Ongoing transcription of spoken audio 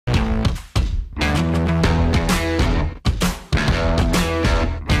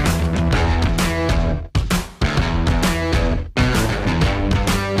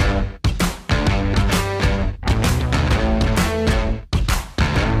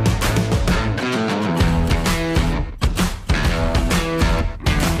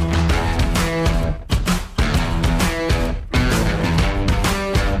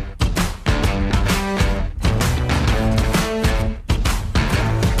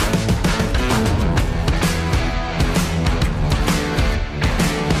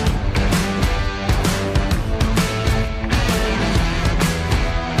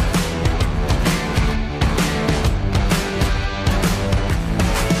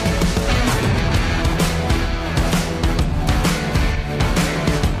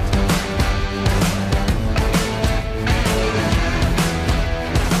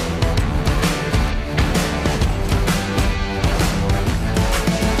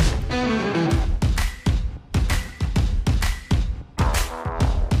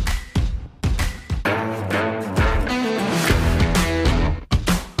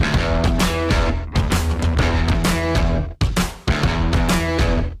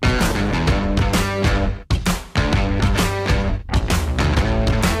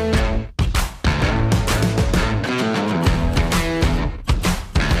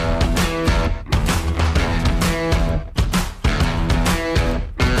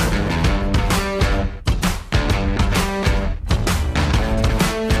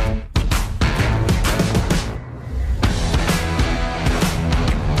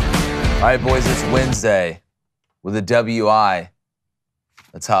All right, boys, it's Wednesday with a W-I.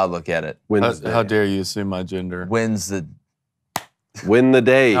 That's how I look at it. How dare you assume my gender? Win the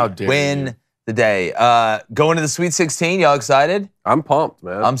day. How dare Win the day. Going to the Sweet 16, y'all excited? I'm pumped,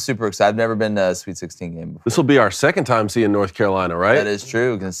 man. I'm super excited. I've never been to a Sweet 16 game before. This will be our second time seeing North Carolina, right? That is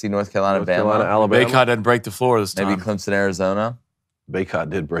true. We're going to see North Carolina, Alabama. Baycott didn't break the floor this time. Maybe Clemson, Arizona. Baycott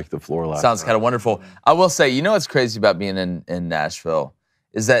did break the floor last Sounds time. kind of wonderful. I will say, you know what's crazy about being in Nashville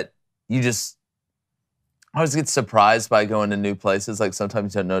is that I always get surprised by going to new places. Like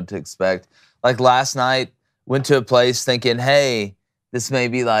sometimes you don't know what to expect. Like last night, went to a place thinking, hey, this may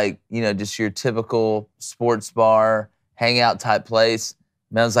be like, just your typical sports bar, hangout type place.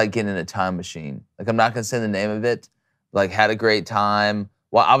 Man, it was like getting in a time machine. Like I'm not going to say the name of it. Like had a great time.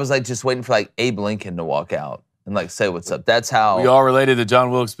 Well, I was like just waiting for like Abe Lincoln to walk out and like say what's up. That's how we all related to John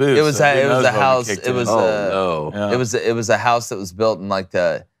Wilkes Booth. It was a house. It was it was a house that was built in like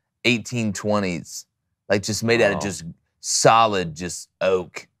the 1820s, like just made out of just solid, just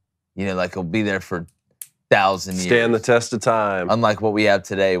oak. Like it'll be there for 1,000 years. Stand the test of time. Unlike what we have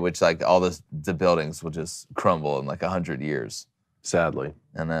today, which like all the buildings will just crumble in like 100 years. Sadly.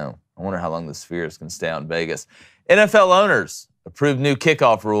 I know. I wonder how long the Sphere is going to stay out in Vegas. NFL owners approved new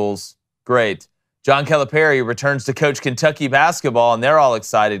kickoff rules. Great. John Calipari returns to coach Kentucky basketball, and they're all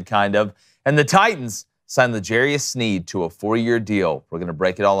excited, kind of. And the Titans signed L'Jarius Sneed to a 4-year deal. We're going to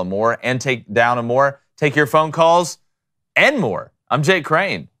break it all and more and take down and more. Take your phone calls and more. I'm Jake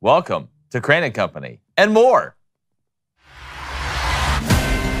Crain. Welcome to Crain & Company and more.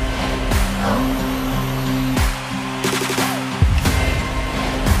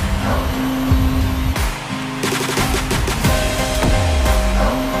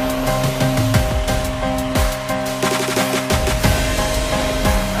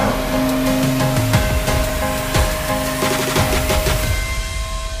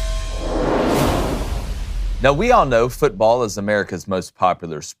 Now, we all know football is America's most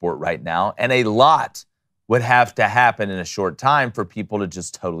popular sport right now, and a lot would have to happen in a short time for people to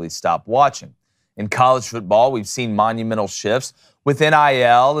just totally stop watching. In college football, we've seen monumental shifts with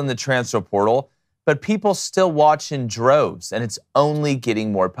NIL and the transfer portal, but people still watch in droves, and it's only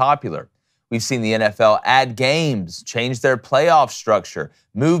getting more popular. We've seen the NFL add games, change their playoff structure,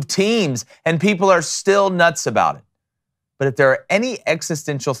 move teams, and people are still nuts about it. But if there are any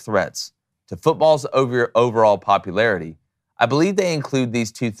existential threats to football's overall popularity, I believe they include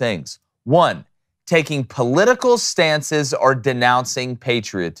these two things. One, taking political stances or denouncing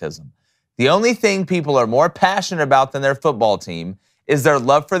patriotism. The only thing people are more passionate about than their football team is their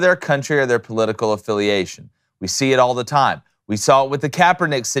love for their country or their political affiliation. We see it all the time. We saw it with the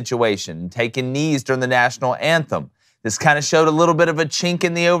Kaepernick situation, taking knees during the national anthem. This kind of showed a little bit of a chink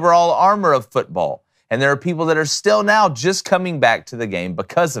in the overall armor of football. And there are people that are still now just coming back to the game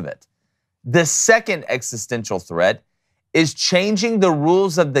because of it. The second existential threat is changing the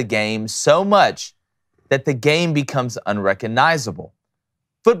rules of the game so much that the game becomes unrecognizable.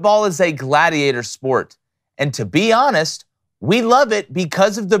 Football is a gladiator sport, and to be honest, we love it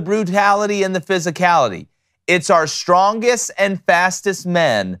because of the brutality and the physicality. It's our strongest and fastest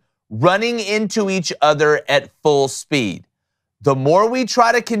men running into each other at full speed. The more we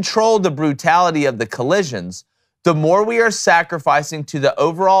try to control the brutality of the collisions, the more we are sacrificing to the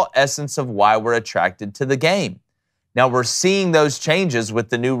overall essence of why we're attracted to the game. Now, we're seeing those changes with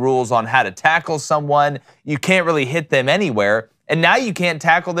the new rules on how to tackle someone. You can't really hit them anywhere, and now you can't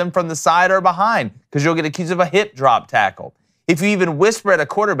tackle them from the side or behind because you'll get accused of a hip drop tackle. If you even whisper at a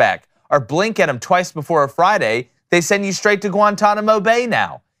quarterback or blink at him twice before a Friday, they send you straight to Guantanamo Bay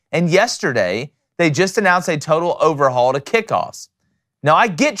now. And yesterday, they just announced a total overhaul to kickoffs. Now, I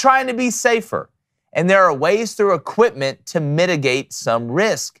get trying to be safer, and there are ways through equipment to mitigate some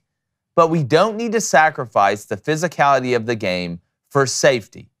risk. But we don't need to sacrifice the physicality of the game for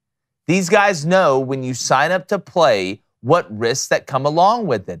safety. These guys know when you sign up to play what risks that come along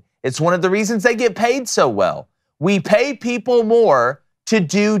with it. It's one of the reasons they get paid so well. We pay people more to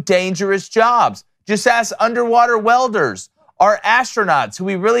do dangerous jobs. Just ask underwater welders or astronauts who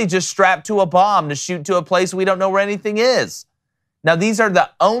we really just strap to a bomb to shoot to a place we don't know where anything is. Now, these are the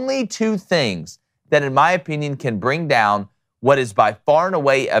only two things that, in my opinion, can bring down what is by far and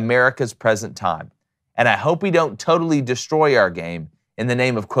away America's present time. And I hope we don't totally destroy our game in the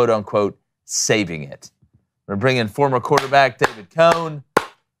name of, quote unquote, saving it. We're bringing former quarterback David Cohn,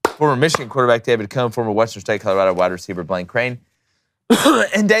 former Michigan quarterback David Cohn, former Western State Colorado wide receiver Blaine Crain.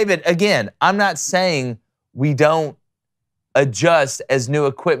 And David, again, I'm not saying we don't adjust as new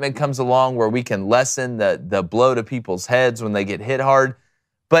equipment comes along where we can lessen the blow to people's heads when they get hit hard.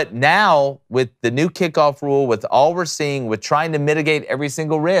 But now, with the new kickoff rule, with all we're seeing, with trying to mitigate every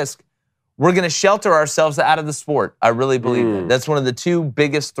single risk, we're going to shelter ourselves out of the sport. I really believe that. That's one of the two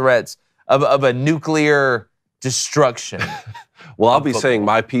biggest threats of a nuclear destruction. Well, I'll be saying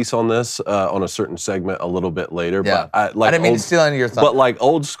my piece on this on a certain segment a little bit later. Yeah. But I didn't mean to steal any of your thoughts. But like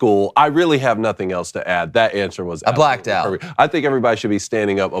old school, I really have nothing else to add. That answer was I blacked out. perfect. I think everybody should be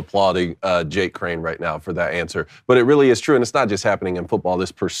standing up applauding Jake Crain right now for that answer. But it really is true, and it's not just happening in football.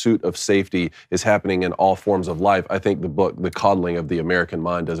 This pursuit of safety is happening in all forms of life. I think the book, The Coddling of the American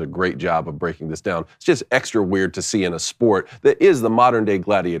Mind, does a great job of breaking this down. It's just extra weird to see in a sport that is the modern-day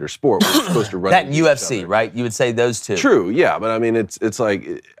gladiator sport where you're supposed to run that and UFC, right? You would say those two. True, yeah, but I mean, it's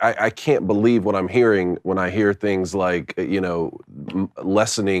like I can't believe what I'm hearing when I hear things like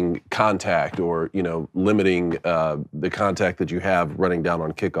lessening contact or limiting the contact that you have running down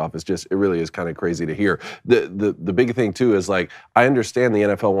on kickoff. It really is kind of crazy to hear. The big thing too is like I understand the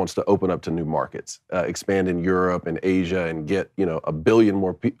NFL wants to open up to new markets, expand in Europe and Asia, and get a billion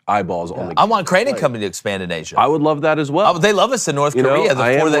more eyeballs on the game. I want Crain Company to expand in Asia. I would love that as well. They love us in North Korea.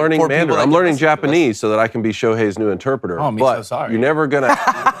 I am learning Mandarin. I'm learning Japanese so that I can be Shohei's new interpreter. Oh, me but so sorry. You're never gonna.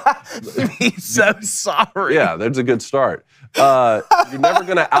 He's so sorry. Yeah, that's a good start. You're never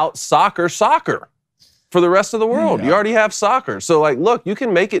gonna out soccer for the rest of the world. Yeah. You already have soccer. So look, you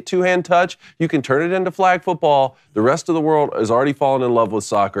can make it two-hand touch. You can turn it into flag football. The rest of the world has already fallen in love with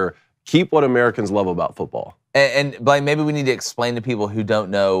soccer. Keep what Americans love about football. And Blaine, maybe we need to explain to people who don't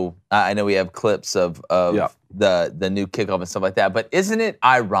know. I know we have clips of the new kickoff and stuff like that, but isn't it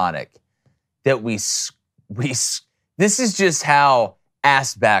ironic that this is just how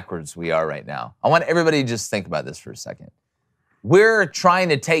ass backwards we are right now? I want everybody to just think about this for a second. We're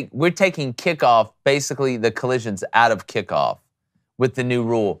taking kickoff, basically the collisions out of kickoff with the new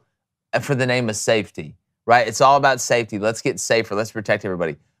rule for the name of safety, right? It's all about safety. Let's get safer. Let's protect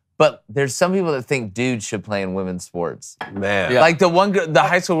everybody. But there's some people that think dudes should play in women's sports. Man. Like the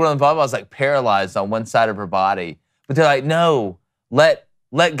high school girl in volleyball was like paralyzed on one side of her body. But they're like, no, let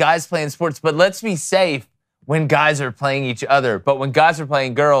guys play in sports, but let's be safe when guys are playing each other. But when guys are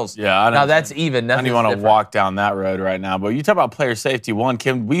playing girls, now that's even. I don't even want to walk down that road right now. But you talk about player safety. One,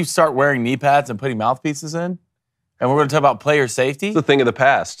 can we start wearing knee pads and putting mouthpieces in? And we're going to talk about player safety? It's a thing of the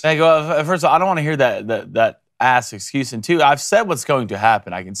past. And I go, first of all, I don't want to hear that ass excuse. And two, I've said what's going to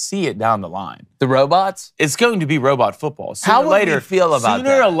happen. I can see it down the line. The robots? It's going to be robot football. How would you feel about that?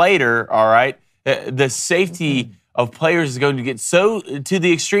 Sooner or later, all right, the safety of players is going to get so to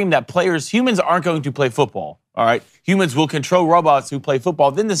the extreme that humans aren't going to play football. All right, humans will control robots who play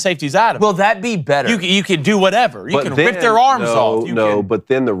football. Then the safety's out of it. Will that be better? You can do whatever. You can rip their arms off. But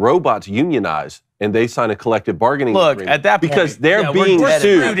then the robots unionize and they sign a collective bargaining agreement. At that point, because they're being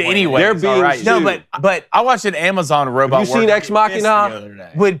sued anyway. They're being sued. No, but I watched an Amazon robot. Have you seen Ex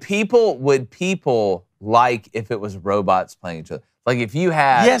Machina? Would people like if it was robots playing each other? Like if you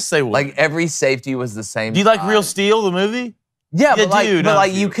had, yes, they would. Like every safety was the same. Do you like Real Steel, the movie? Yeah,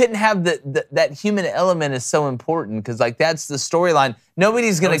 but you couldn't have that human element is so important because like that's the storyline.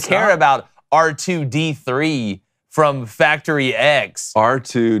 Nobody's gonna care about R2-D3 from Factory X.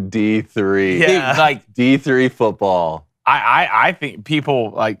 R2-D3. Yeah, like D3 football. I think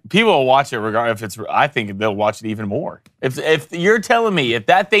people will watch it regardless if it's. I think they'll watch it even more. If you're telling me if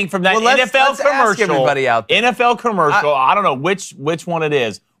that thing from that NFL commercial, ask everybody out there. NFL commercial, I don't know which one it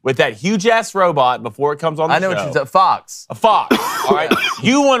is. With that huge-ass robot before it comes on the show. I know what you're talking about. Fox. A Fox, all right?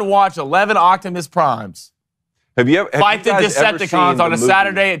 You wouldn't watch 11 Optimus Primes. Have you ever fight the Decepticons on a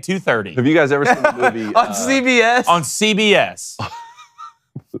Saturday at 2:30. Have you guys ever seen the movie? On CBS? On CBS.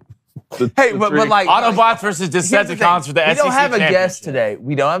 Hey, but like Autobots versus Decepticons for the SEC We don't have a guest championship. today.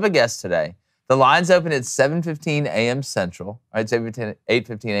 We don't have a guest today. The line's open at 7:15 a.m. Central. All right,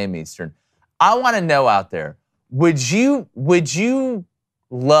 8:15 a.m. Eastern. I want to know out there, would you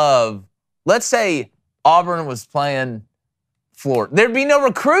love, let's say Auburn was playing Florida. There'd be no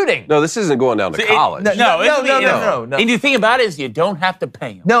recruiting. No, this isn't going down to college. No. And the thing about it is you don't have to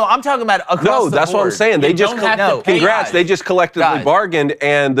pay them. No, I'm talking about across the board. No, that's what I'm saying. They just congrats. They just collectively bargained,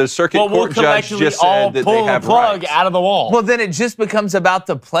 and the circuit court judge just said that they have plug rights. out of the wall. Well, then it just becomes about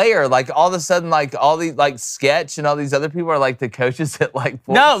the player. Like all of a sudden, like all these like Sketch and all these other people are like the coaches at like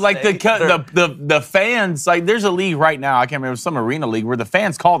Florida State. the fans, like there's a league right now, I can't remember, some arena league where the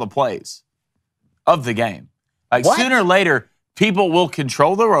fans call the plays of the game. Like sooner or later, people will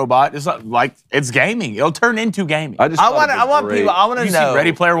control the robot. It's like it's gaming. It'll turn into gaming. I want to know. Seen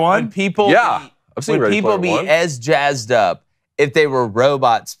Ready Player One? Would people I've seen would Ready people Player be One. as jazzed up if they were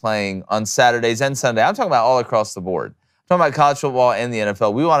robots playing on Saturdays and Sunday? I'm talking about all across the board. I'm talking about college football and the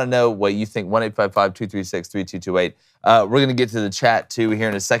NFL. We want to know what you think. 1-855-236-3228. We're going to get to the chat too here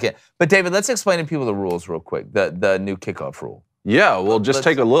in a second. But David, let's explain to people the rules real quick. The new kickoff rule. Yeah, well, just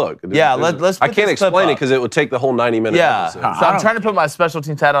take a look. Yeah, let's put I can't explain it because it would take the whole 90 minutes. Yeah, so I'm trying to put my special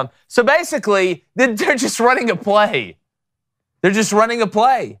teams hat on. So basically, they're just running a play. They're just running a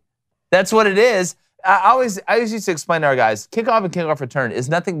play. That's what it is. I always used to explain to our guys, kickoff and kickoff return is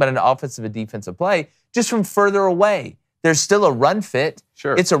nothing but an offensive and defensive play, just from further away. There's still a run fit.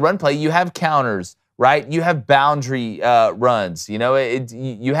 Sure. It's a run play. You have counters, right? You have boundary runs. You know,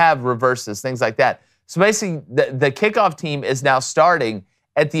 you have reverses, things like that. So basically, the kickoff team is now starting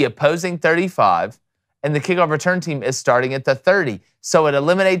at the opposing 35, and the kickoff return team is starting at the 30. So it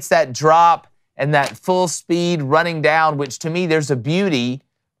eliminates that drop and that full speed running down, which to me, there's a beauty,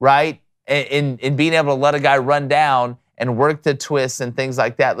 right, in being able to let a guy run down and work the twists and things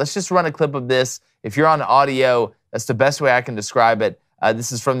like that. Let's just run a clip of this. If you're on audio, that's the best way I can describe it.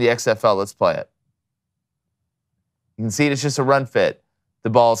 This is from the XFL. Let's play it. You can see it's just a run fit. The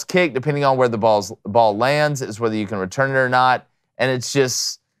ball's kicked, depending on where the ball lands, is whether you can return it or not. And it's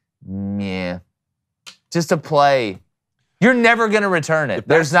just, just a play. You're never going to return it.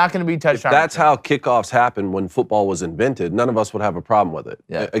 There's not going to be touchdown. That's how kickoffs happened when football was invented. None of us would have a problem with it.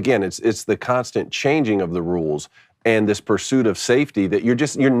 Yeah. Again, it's the constant changing of the rules and this pursuit of safety that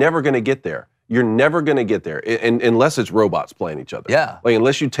you're never going to get there. You're never going to get there unless it's robots playing each other. Yeah. Like,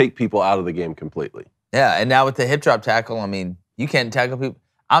 unless you take people out of the game completely. Yeah, and now with the hip drop tackle, I mean, you can't tackle people.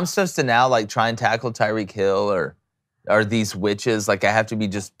 I'm supposed to now like try and tackle Tyreek Hill or these witches. Like I have to be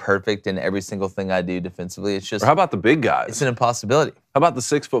just perfect in every single thing I do defensively. It's just. Or how about the big guys? It's an impossibility. How about the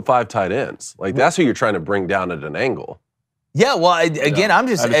 6'5" tight ends? Like that's who you're trying to bring down at an angle. Yeah, well, again, I'm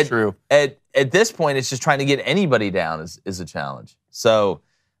just at this point, it's just trying to get anybody down is a challenge. So,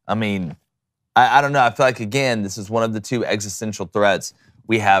 I mean, I don't know. I feel like again, this is one of the two existential threats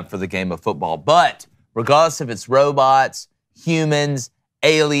we have for the game of football. But regardless if it's robots, humans,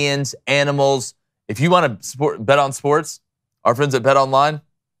 aliens, animals, if you want to bet on sports, our friends at Bet Online,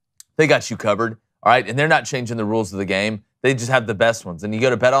 they got you covered, all right? And they're not changing the rules of the game. They just have the best ones. And you go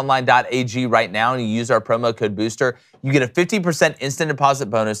to betonline.ag right now and you use our promo code BOOSTER, you get a 50% instant deposit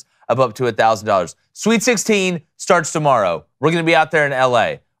bonus of up to $1,000. Sweet 16 starts tomorrow. We're going to be out there in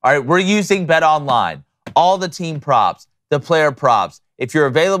LA. All right, we're using Bet Online. All the team props, the player props. If you're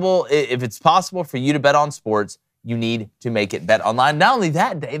available, if it's possible for you to bet on sports, you need to make it Bet Online. Not only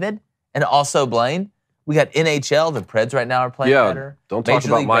that, David, and also Blaine, we got NHL. The Preds right now are playing better. Don't talk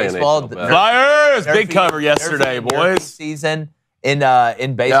about my Baseball, NHL. Flyers! Big cover yesterday, boys. Season in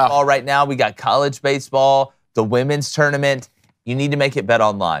baseball right now. We got college baseball, the women's tournament. You need to make it Bet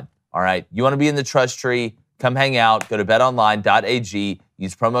Online. All right. You want to be in the trust tree? Come hang out. Go to betonline.ag.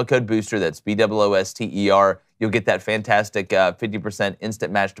 Use promo code BOOSTER. That's BOOSTER. You'll get that fantastic 50%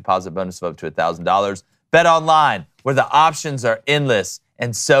 instant match deposit bonus of up to $1,000. Bet Online, where the options are endless,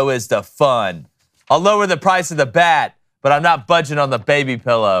 and so is the fun. I'll lower the price of the bat, but I'm not budging on the baby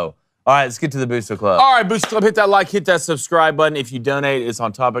pillow. All right, let's get to the Booster Club. All right, Booster Club, hit that like, hit that subscribe button. If you donate, it's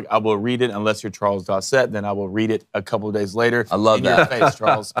on topic. I will read it, unless you're Charles Dossett. Then I will read it a couple of days later. I love that. In your face,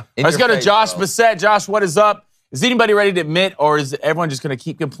 Charles. Let's go to Josh Bissett. Josh, what is up? Is anybody ready to admit, or is everyone just going to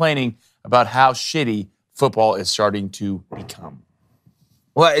keep complaining about how shitty football is starting to become?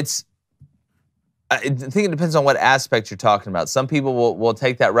 Well, I think it depends on what aspect you're talking about. Some people will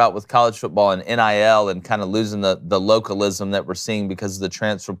take that route with college football and NIL and kind of losing the localism that we're seeing because of the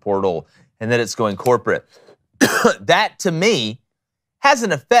transfer portal and that it's going corporate. That, to me, has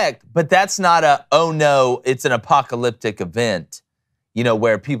an effect, but that's not oh no, it's an apocalyptic event,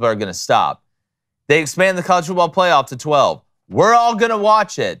 where people are going to stop. They expand the college football playoff to 12. We're all going to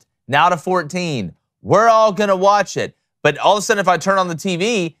watch it. Now to 14. We're all going to watch it. But all of a sudden, if I turn on the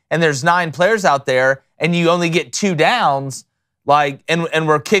TV and there's 9 players out there and you only get 2 downs, and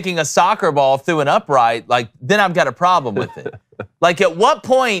we're kicking a soccer ball through an upright, then I've got a problem with it. At what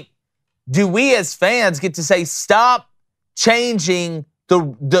point do we as fans get to say, stop changing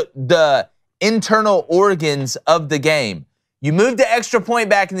the internal organs of the game? You moved the extra point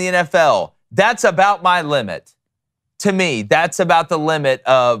back in the NFL. That's about my limit. To me, that's about the limit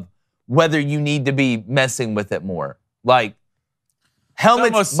of whether you need to be messing with it more.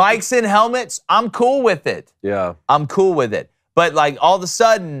 Helmets, mics in helmets, I'm cool with it. Yeah. I'm cool with it. But all of a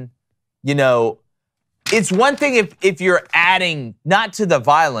sudden, it's one thing if you're adding not to the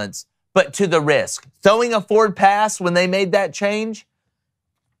violence, but to the risk. Throwing a forward pass when they made that change,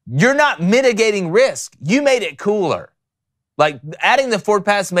 you're not mitigating risk. You made it cooler. Adding the forward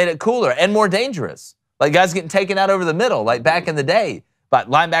pass made it cooler and more dangerous. Guys getting taken out over the middle, back in the day. But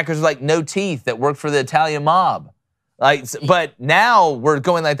linebackers no teeth that worked for the Italian mob. But now we're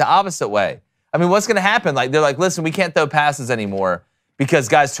going the opposite way. I mean, what's going to happen? They're listen, we can't throw passes anymore because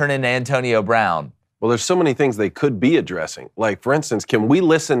guys turn into Antonio Brown. Well, there's so many things they could be addressing. Like, for instance, can we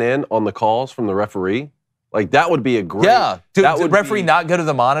listen in on the calls from the referee? Like, that would be a great... Yeah. Did the referee not go to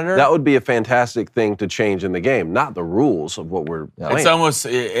the monitor? That would be a fantastic thing to change in the game, not the rules of what we're playing. It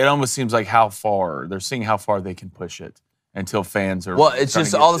almost seems like they're seeing how far they can push it until fans are... Well, it's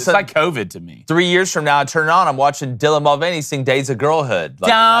just all of a sudden... It's like COVID to me. 3 years from now, I turn it on, I'm watching Dylan Mulvaney sing Days of Girlhood.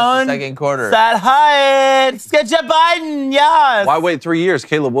 Like, Down that's the second quarter. That Heights, get your Biden, yes! Why wait 3 years?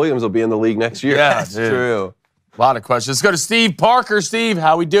 Caleb Williams will be in the league next year. Yeah, That's true. A lot of questions. Let's go to Steve Parker. Steve,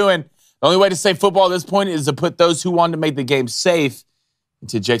 how we doing? The only way to save football at this point is to put those who want to make the game safe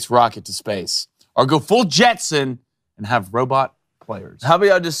into Jake's rocket to space. Or go full Jetson and have robot players. How about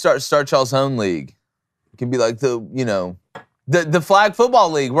y'all just start y'all's own league? It can be like the flag football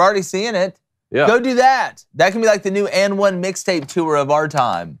league. We're already seeing it. Yeah. Go do that. That can be like the new And One mixtape tour of our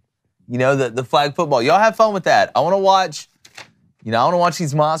time. You know, the flag football. Y'all have fun with that. I want to watch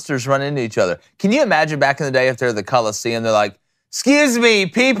these monsters run into each other. Can you imagine back in the day if they're at the Coliseum, they're like, excuse me,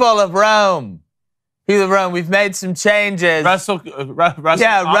 people of Rome. People of Rome, we've made some changes. Russell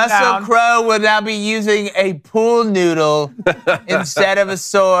Crowe will now be using a pool noodle instead of a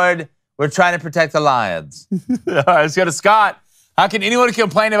sword. We're trying to protect the Lions. All right, let's go to Scott. How can anyone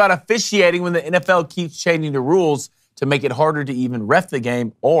complain about officiating when the NFL keeps changing the rules to make it harder to even ref the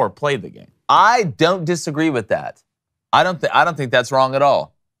game or play the game? I don't disagree with that. I don't think that's wrong at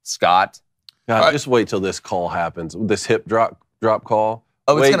all, Scott. God, just wait till this call happens. This hip drop call.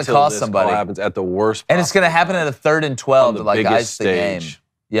 Oh, it's going to cost somebody. Call happens at the worst. And it's going to happen at a 3rd and 12 to like ice the game. stage.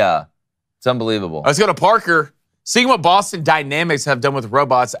 Yeah, it's unbelievable. Let's go to Parker. Seeing what Boston Dynamics have done with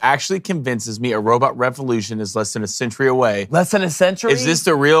robots actually convinces me a robot revolution is less than a century away. Less than a century? Is this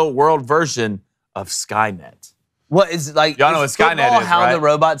the real world version of Skynet? What is like? Y'all know what Skynet is, how right? the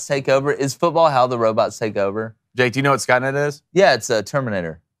robots take over? Is football how the robots take over? Jake, do you know what Skynet is? Yeah, it's a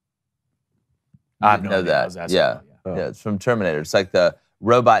Terminator. I have no know idea. I was that. asking Yeah. about, Yeah, it's from Terminator. It's like the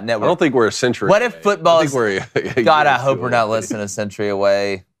robot network. I don't think we're a century What away. if football I is... think we're God, I hope we're not less than a century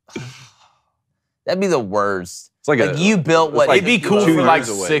away. That'd be the worst. It's like you built what... It'd be cool 2 for like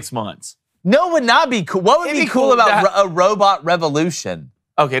years away. 6 months. No, it would not be cool. What would It'd be be cool cool about to a robot revolution?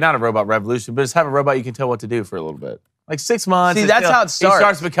 Okay, not a robot revolution, but just have a robot you can tell what to do for a little bit. Like 6 months. See, that's how it starts. He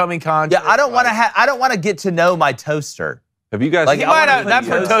starts becoming conscious. Yeah, I don't want to get to know my toaster. Have you guys Like, seen I wanna That put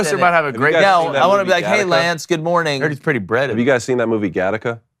for toast toaster in might it. have a great... guys No, seen that I want to be movie like, hey, Gattaca? Lance, good morning. I heard he's pretty breaded. Have you guys seen that movie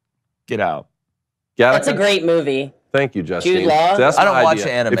Gattaca? Get out. Gattaca? That's a great movie. Thank you, Justine. Jude Law? So that's I don't my watch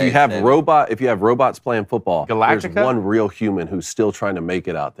idea. anime, If you have maybe. robots playing football, there's Galactica? one real human who's still trying to make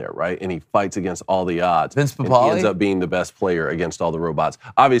it out there, right? And he fights against all the odds. Vince and he Papali? ends up being the best player against all the robots.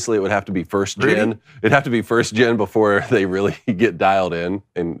 Obviously, it would have to be first gen. Really? It'd have to be first gen before they really get dialed in,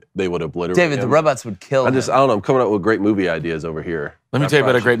 and they would obliterate David, the him. robots would kill I him. don't know. I'm coming up with great movie ideas over here. Let me tell you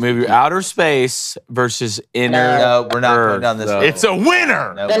about a great movie. Outer Space versus Inner No, we're not Earth. going down this road. It's a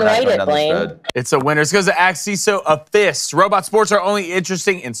winner. No, Then we're not write going it, down this Blaine. road. It's a winner. It's because of Axiso a fist. Robot sports are only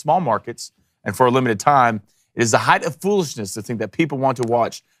interesting in small markets and for a limited time. It is the height of foolishness to think that people want to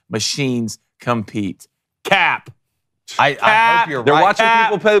watch machines compete. Cap. I hope you're They're right.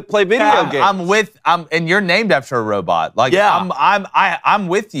 watching people play video games. And you're named after a robot. Like, Yeah. I'm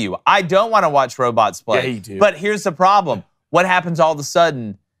with you. I don't want to watch robots play. Yeah, you do. But here's the problem. What happens all of a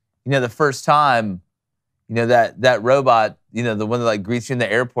sudden, the first time, that robot, the one that like greets you in the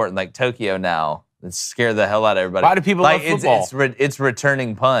airport in like Tokyo now, that scared the hell out of everybody. Why do people love football? It's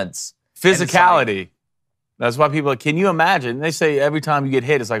returning punts. Physicality. That's why people, can you imagine? They say every time you get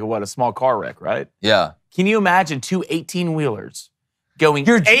hit, it's like, a small car wreck, right? Yeah. Can you imagine two 18-wheelers going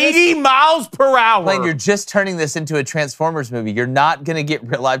You're just- 80 miles per hour? Blaine, you're just turning this into a Transformers movie. You're not going to get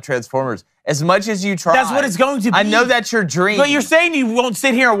real life Transformers. As much as you try. That's what it's going to be. I know that's your dream. But you're saying you won't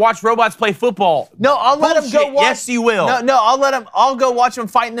sit here and watch robots play football. No, I'll let them go Bullshit. watch. Yes, you will. No, I'll go watch them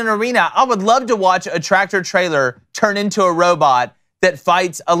fight in an arena. I would love to watch a tractor trailer turn into a robot that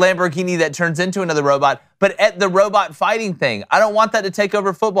fights a Lamborghini that turns into another robot, but at the robot fighting thing. I don't want that to take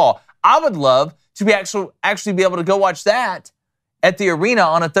over football. I would love to be actually be able to go watch that at the arena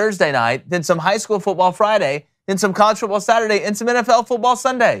on a Thursday night, then some high school football Friday, then some college football Saturday, and some NFL football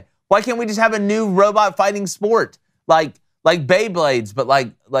Sunday. Why can't we just have a new robot fighting sport like Beyblades, but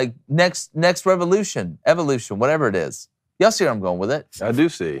like next evolution, whatever it is? Y'all see where I'm going with it? I do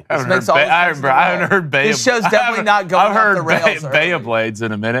see. I haven't makes heard all the Bay- I sense in the haven't world. heard Bay. This show's definitely not going I've off heard the rails Bay early. Blades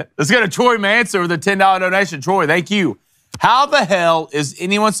in a minute. Let's go to Troy Manson with a $10 donation. Troy, thank you. How the hell is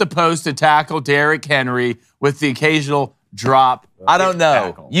anyone supposed to tackle Derrick Henry with the occasional drop? I don't know.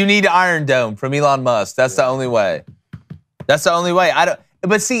 tackle? You need Iron Dome from Elon Musk. That's the only way. That's the only way.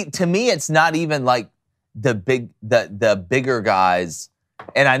 But see, to me, it's not even like the bigger guys.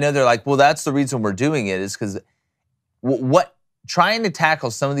 And I know they're like, well, that's the reason we're doing it is because trying to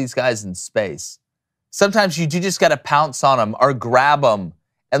tackle some of these guys in space, sometimes you just got to pounce on them or grab them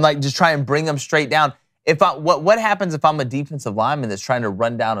and like just try and bring them straight down. What happens if I'm a defensive lineman that's trying to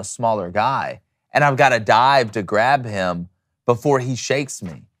run down a smaller guy and I've got to dive to grab him before he shakes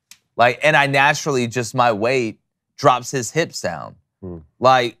me? Like, and I naturally just my weight drops his hips down.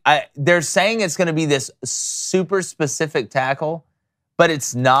 Like they're saying it's going to be this super specific tackle, but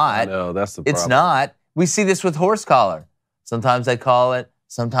it's not. No, that's the problem. It's not. We see this with horse collar. Sometimes they call it,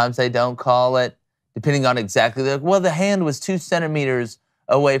 sometimes they don't call it, depending on exactly. Like, well, the hand was 2 centimeters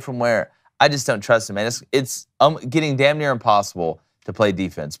away from where. I just don't trust him, man. It's getting damn near impossible to play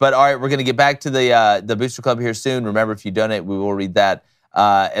defense. But all right, we're going to get back to the Booster Club here soon. Remember, if you donate, we will read that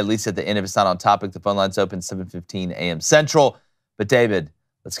at least at the end. If it's not on topic, the phone line's open 7:15 a.m. Central. But David,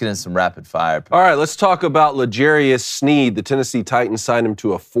 let's get into some rapid fire. All right, let's talk about L'Jarius Sneed. The Tennessee Titans signed him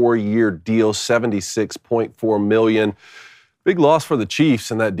to a 4-year deal, $76.4 million. Big loss for the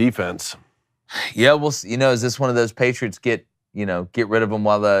Chiefs in that defense. Yeah, well, is this one of those Patriots get rid of them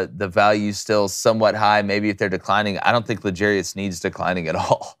while the value's still somewhat high? Maybe if they're declining. I don't think L'Jarius Sneed's declining at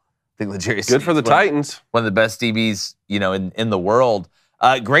all. I think L'Jarius good for the Titans. One of the best DBs, in the world.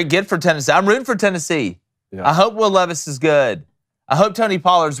 Great get for Tennessee. I'm rooting for Tennessee. Yeah. I hope Will Levis is good. I hope Tony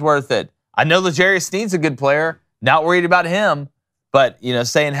Pollard's worth it. I know L'Jarius Sneed's a good player. Not worried about him. But,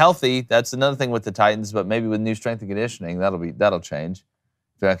 staying healthy, that's another thing with the Titans. But maybe with new strength and conditioning, that'll change.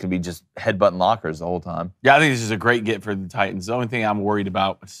 They're not going to be just headbutting lockers the whole time. Yeah, I think this is a great get for the Titans. The only thing I'm worried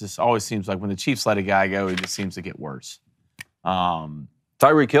about, it just always seems like when the Chiefs let a guy go, it just seems to get worse.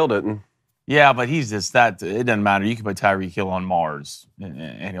 Tyreek Hill didn't. Yeah, but he's just that. It doesn't matter. You can put Tyreek Hill on Mars,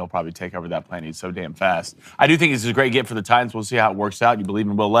 and he'll probably take over that planet. He's so damn fast. I do think this is a great get for the Titans. We'll see how it works out. You believe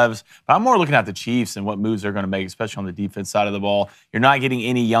in Will Levis. But I'm more looking at the Chiefs and what moves they're going to make, especially on the defense side of the ball. You're not getting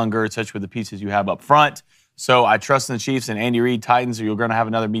any younger, especially with the pieces you have up front. So I trust in the Chiefs and Andy Reid. Titans, you're going to have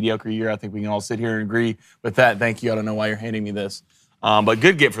another mediocre year. I think we can all sit here and agree with that. Thank you. I don't know why you're handing me this. But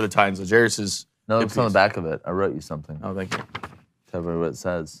good get for the Titans. L'Jarius is... No, it's on the back of it. I wrote you something. Oh, thank you. Tell me what it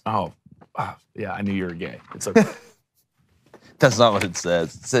says. Oh, yeah, I knew you were gay. It's okay. That's not what it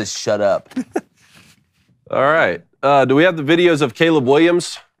says. It says, shut up. All right. Do we have the videos of Caleb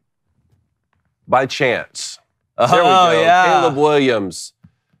Williams? By chance. There we go. Yeah. Caleb Williams.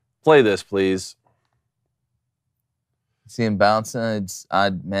 Play this, please. See him bouncing?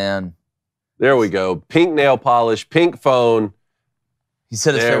 Man. There we go. Pink nail polish, pink phone. He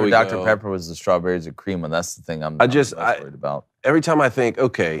said his favorite Dr. Pepper was the strawberries and cream one. That's the thing I'm most worried about. Every time I think,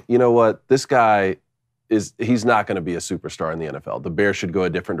 okay, you know what? This guy he's not going to be a superstar in the NFL. The Bears should go a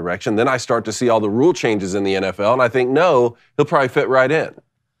different direction. Then I start to see all the rule changes in the NFL, and I think, no, he'll probably fit right in.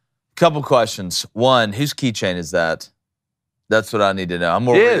 Couple questions. One, whose keychain is that? That's what I need to know. I'm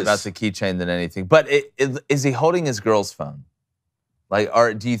more worried about the keychain than anything. But is he holding his girl's phone?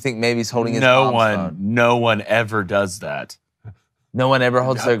 Or do you think maybe he's holding his mom's phone? No one ever does that. No one ever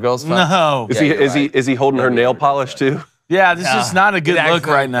holds their girl's phone? No. Is he holding her nail polish too? Yeah, this is not a good look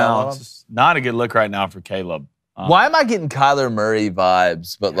right now. It's just not a good look right now for Caleb. Why am I getting Kyler Murray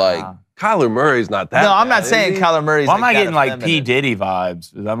vibes? But Kyler Murray's not that. No, I'm not saying Kyler Murray's. Why am I getting like P. Diddy vibes?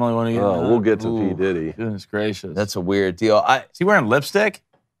 Is that the only one getting? Oh, we'll get to P. Diddy. Goodness gracious. That's a weird deal. Is he wearing lipstick?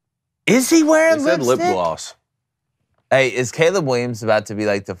 Is he wearing lipstick? lipstick? Lip gloss. Hey, is Caleb Williams about to be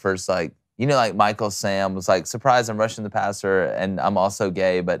like the first like Michael Sam was like, surprise, I'm rushing the passer and I'm also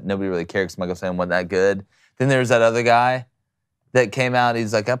gay, but nobody really cared because Michael Sam wasn't that good. Then there's that other guy that came out.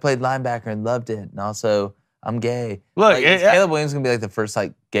 He's like, I played linebacker and loved it, and also I'm gay. Look, is Caleb Williams gonna be like the first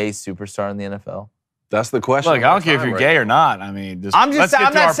gay superstar in the NFL? That's the question. Look, I don't care if you're gay or not. I mean, I'm not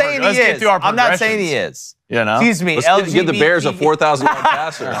saying he is. I'm not saying he is. Excuse me. Let's give the Bears a 4,000-yard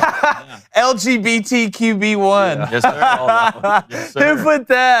passer. LGBTQB1. Yes, sir. Yes, sir. Who put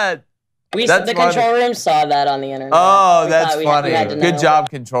that? The control room saw that on the internet. Oh, that's funny. Good job,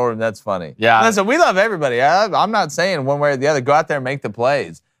 control room. That's funny. Yeah. Listen, we love everybody. I'm not saying one way or the other. Go out there and make the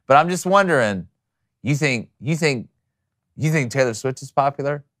plays. But I'm just wondering, you think Taylor Swift is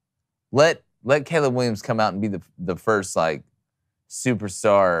popular? Let Caleb Williams come out and be the first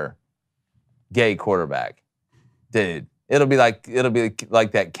superstar gay quarterback. Dude, it'll be like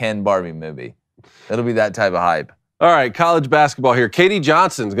that Ken Barbie movie. It'll be that type of hype. All right, college basketball here. Katie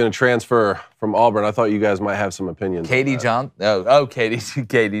Johnson's going to transfer from Auburn. I thought you guys might have some opinions. Katie Johnson?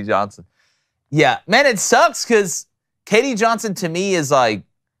 Katie Johnson. Yeah, man, it sucks because Katie Johnson to me is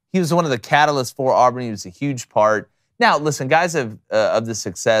he was one of the catalysts for Auburn. He was a huge part. Now, listen, guys of the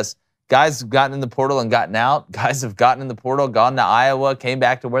success, guys have gotten in the portal and gotten out. Guys have gotten in the portal, gone to Iowa, came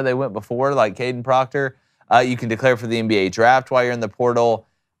back to where they went before, like Caden Proctor. You can declare for the NBA draft while you're in the portal.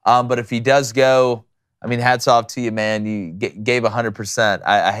 But if he does go, I mean, hats off to you, man. You gave 100%.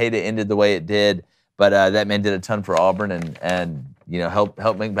 I hate it ended the way it did, but that man did a ton for Auburn and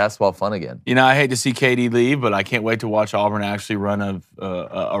help make basketball fun again. I hate to see KD leave, but I can't wait to watch Auburn actually run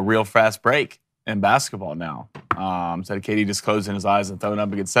a real fast break in basketball now. Instead of KD just closing his eyes and throwing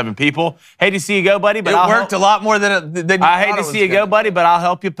up against 7 people. Hate to see you go, buddy, but it worked a lot more than I hate to see you go, buddy, but I'll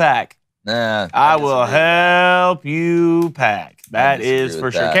help you pack. Nah, I will help you pack. That is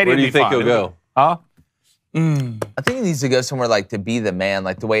for sure. Where do you think he'll go? Huh? I think he needs to go somewhere like to be the man,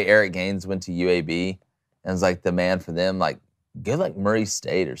 like the way Eric Gaines went to UAB and was like the man for them. Like, go like Murray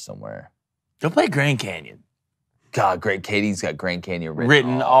State or somewhere. Go play Grand Canyon. God, great. KD's got Grand Canyon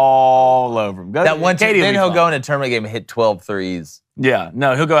written all over him. That one team, then he'll go in a tournament game and hit 12 threes. Yeah,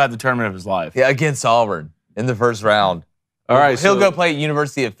 no, he'll go have the tournament of his life. Yeah, against Auburn in the first round. All right, he'll go play at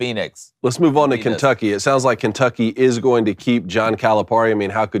University of Phoenix. Let's move on to Kentucky. It sounds like Kentucky is going to keep John Calipari. I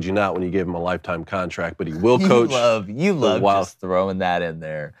mean, how could you not when you gave him a lifetime contract? But he will coach. You love just throwing that in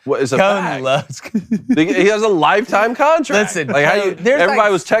there. What is a Cone loves. He has a lifetime contract. Listen, like everybody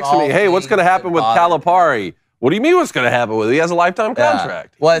was texting me, "Hey, what's going to happen with Calipari?" What do you mean? What's going to happen with it? He has a lifetime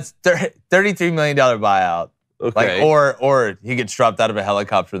contract. Well, it's $33 million buyout. Okay. Like, or he gets dropped out of a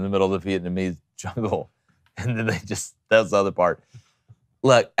helicopter in the middle of the Vietnamese jungle, and then that's the other part.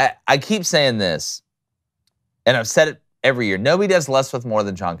 Look, I keep saying this, and I've said it every year. Nobody does less with more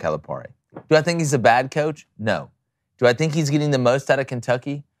than John Calipari. Do I think he's a bad coach? No. Do I think he's getting the most out of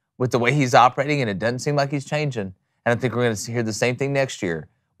Kentucky with the way he's operating, and it doesn't seem like he's changing? And I think we're going to hear the same thing next year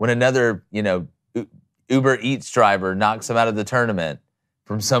when another, Uber Eats driver knocks him out of the tournament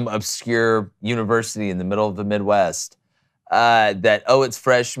from some obscure university in the middle of the Midwest. It's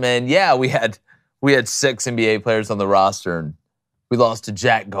freshmen. Yeah, we had 6 NBA players on the roster, and we lost to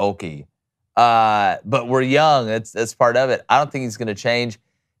Jack Golke. But we're young. That's part of it. I don't think he's going to change.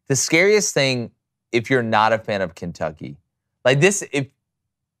 The scariest thing, if you're not a fan of Kentucky, like this,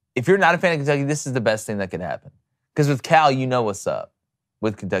 if you're not a fan of Kentucky, this is the best thing that could happen. Because with Cal, you know what's up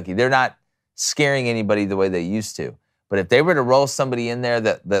with Kentucky. They're not scaring anybody the way they used to. But if they were to roll somebody in there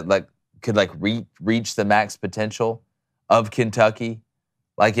that could reach the max potential of Kentucky,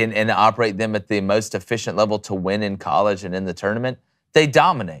 and operate them at the most efficient level to win in college and in the tournament, they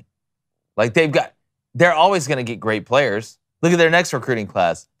dominate. They're always going to get great players. Look at their next recruiting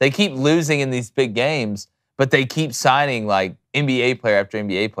class. They keep losing in these big games, but they keep signing NBA player after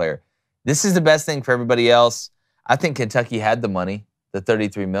NBA player. This is the best thing for everybody else. I think Kentucky had the money, the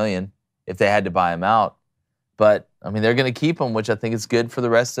 $33 million, if they had to buy him out. But, they're going to keep him, which I think is good for the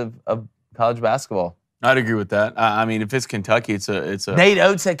rest of college basketball. I'd agree with that. If it's Kentucky, it's a Nate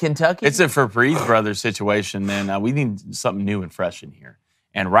Oates at Kentucky. It's a Febreze brothers situation, man. We need something new and fresh in here.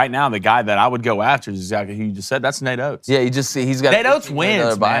 And right now, the guy that I would go after is exactly who you just said. That's Nate Oates. Yeah, he's got Nate Oates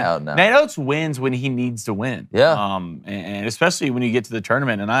wins, man. Now. Nate Oates wins when he needs to win. Yeah. And especially when you get to the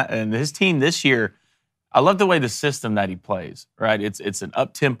tournament. And his team this year, I love the way the system that he plays. Right, it's an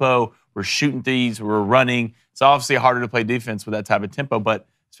up tempo. We're shooting threes. We're running. It's obviously harder to play defense with that type of tempo, but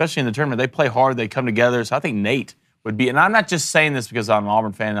especially in the tournament, they play hard. They come together. So I think Nate would be, and I'm not just saying this because I'm an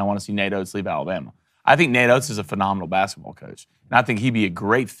Auburn fan and I want to see Nate Oates leave Alabama. I think Nate Oates is a phenomenal basketball coach, and I think he'd be a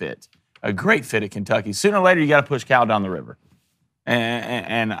great fit at Kentucky. Sooner or later, you got to push Cal down the river,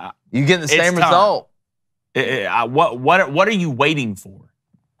 and you get the same result. What are you waiting for?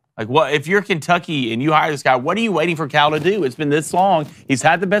 What if you're Kentucky and you hire this guy? What are you waiting for Cal to do? It's been this long. He's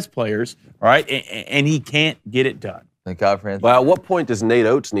had the best players, all right, and he can't get it done. Thank God for Anthony. Well, at what point does Nate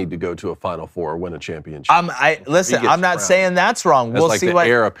Oates need to go to a Final Four or win a championship? Listen, I'm not saying that's wrong. We'll see what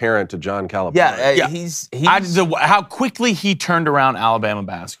heir apparent to John Calipari. Yeah, he's how quickly he turned around Alabama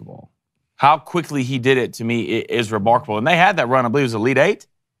basketball. How quickly he did it, to me, is remarkable. And they had that run, I believe it was Elite Eight.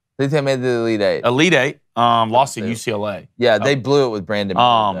 I think they made the Elite Eight. Elite Eight, lost to UCLA. Yeah, they blew it with Brandon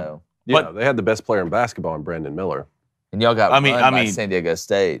Miller, though. Yeah, they had the best player in basketball in Brandon Miller. And y'all got by San Diego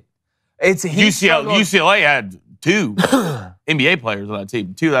State. UCLA had 2 NBA players on that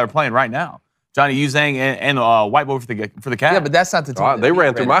team, 2 that are playing right now. Johnny Uzang and White Boy for the Cavs. Yeah, but that's not the team. They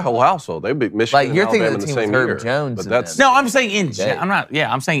ran through my whole household. They beat Michigan and you're Alabama thinking in the same year. Jones. No, I'm saying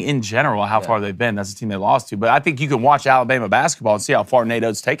I'm saying in general how far they've been. That's the team they lost to. But I think you can watch Alabama basketball and see how far Nate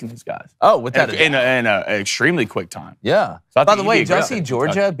Oates taking these guys. Oh, without in an extremely quick time. Yeah. So by the way, did you see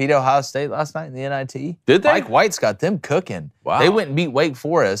Georgia beat Ohio State last night in the NIT? Did they? Mike White's got them cooking. Wow. They went and beat Wake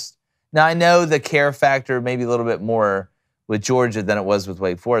Forest. Now I know the care factor maybe a little bit more with Georgia than it was with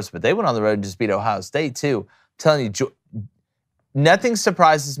Wake Forest, but they went on the road and just beat Ohio State too. I'm telling you, nothing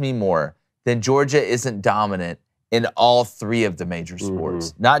surprises me more than Georgia isn't dominant in all 3 of the major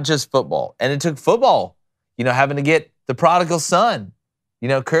sports, not just football. And it took football. having to get the prodigal son.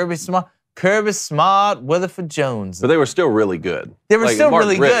 Kirby Smart, Weatherford Jones. But they were still really good. They were still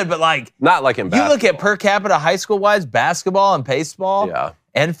really good, but not like in basketball. You look at per capita high school-wise, basketball and baseball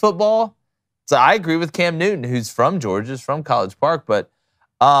and football. So I agree with Cam Newton, who's from Georgia, from College Park, but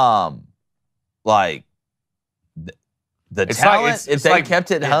the talent, if they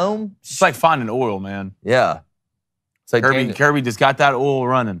kept it home. It's like finding oil, man. Yeah. It's like Kirby just got that oil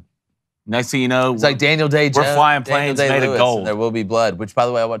running. Next thing you know, it's like Daniel Day-Jones. We're flying planes made of gold. There will be blood, which, by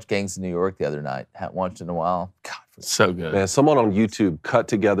the way, I watched Gangs of New York the other night. Haven't watched it in a while. God, so good. Man, someone on YouTube cut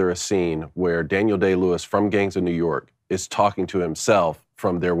together a scene where Daniel Day-Lewis from Gangs of New York is talking to himself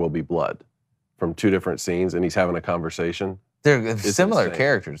from There Will Be Blood, from 2 different scenes, and he's having a conversation. They're similar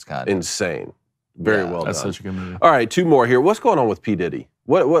characters, kind of. Insane. Very well done. That's such a good movie. All right, 2 more here. What's going on with P. Diddy?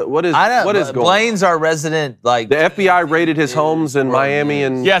 What is going on? Blaine's our resident, the FBI raided his homes in Miami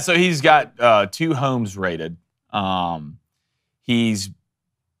and yeah, so he's got 2 homes raided. He's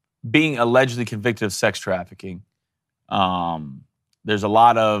being allegedly convicted of sex trafficking. There's a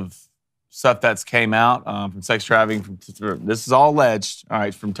lot of stuff that's came out from sex trafficking. This is all alleged. All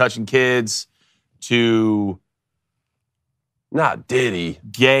right, from touching kids to not Diddy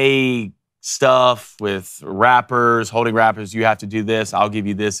gay stuff with rappers, holding rappers. You have to do this. I'll give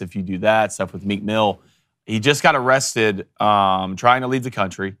you this if you do that. Stuff with Meek Mill. He just got arrested trying to leave the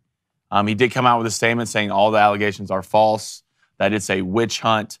country. He did come out with a statement saying all the allegations are false, that it's a witch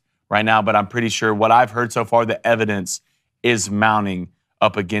hunt right now. But I'm pretty sure what I've heard so far, the evidence is mounting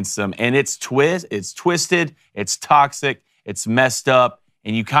up against them. And it's twisted, it's toxic, it's messed up.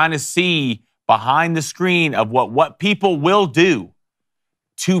 And you kind of see behind the screen of what people will do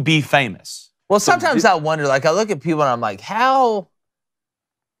to be famous. Well, sometimes I wonder, I look at people and I'm like, how?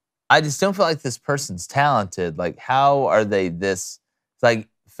 I just don't feel like this person's talented. How are they this,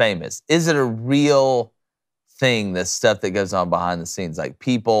 famous? Is it a real thing, this stuff that goes on behind the scenes?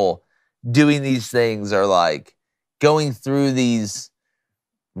 People doing these things or going through these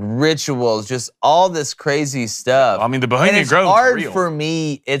rituals, just all this crazy stuff. I mean, the Bohemian Grove is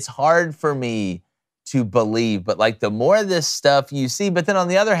real. It's hard for me to believe, but the more of this stuff you see, but then on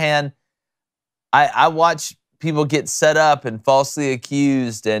the other hand, I watch people get set up and falsely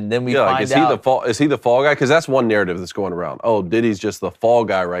accused, and then we find out. Is he the fall guy? Because that's one narrative that's going around. Oh, Diddy's just the fall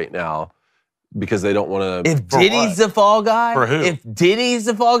guy right now because they don't want to. If Diddy's the fall guy? For who? If Diddy's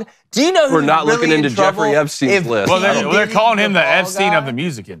the fall guy? Do you know who's We're not really looking into Jeffrey Epstein's list. Well, they're calling him the Epstein of the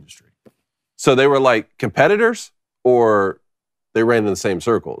music industry. So they were competitors, or they ran in the same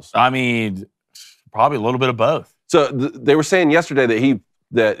circles? I mean, probably a little bit of both. So they were saying yesterday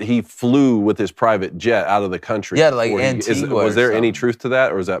that he flew with his private jet out of the country. Yeah, Antigua. Was there any truth to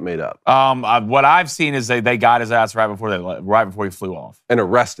that, or is that made up? What I've seen is they got his ass right before he flew off and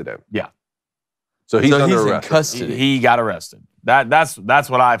arrested him. Yeah. So he's under arrest. In custody. He got arrested. That's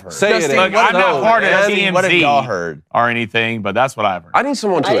what I've heard. Say it. I'm not part of TMZ what have y'all heard or anything, but that's what I've heard. I need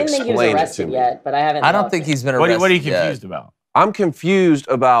someone to explain it to me. I didn't think he was arrested yet, but I haven't. I don't think he's been arrested. What are you confused about? I'm confused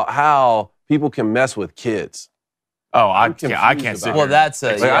about how people can mess with kids. Oh, I can't see. Well, that's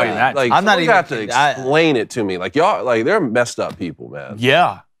a. I'm not even have to explain it to me. Y'all, they're messed up people, man.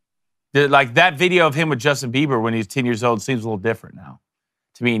 Yeah, that video of him with Justin Bieber when he's 10 years old seems a little different now.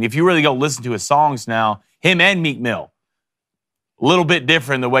 To me, and if you really go listen to his songs now, him and Meek Mill, a little bit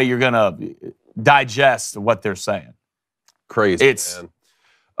different the way you're gonna digest what they're saying. Crazy, man.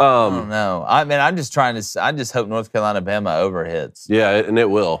 I don't know. I just hope North Carolina Bama overhits. Yeah, and it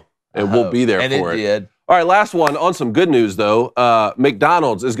will. And we'll be there for it. Did. All right, last one. On some good news, though.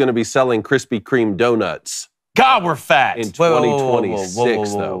 McDonald's is going to be selling Krispy Kreme donuts. God, we're fat. In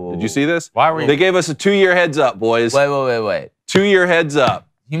 2026, though. Did you see this? Why were you? They gave us a 2-year heads up, boys. Wait. 2-year heads up.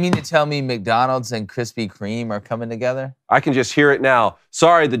 You mean to tell me McDonald's and Krispy Kreme are coming together? I can just hear it now.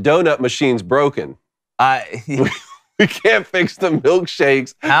 Sorry, the donut machine's broken. We can't fix the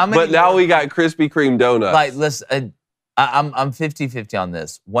milkshakes. But now we got Krispy Kreme donuts. Listen, I'm 50-50 on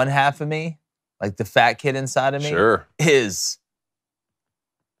this. One half of me, the fat kid inside of me, is.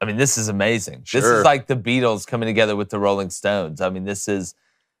 I mean, this is amazing. This is like the Beatles coming together with the Rolling Stones. I mean, this is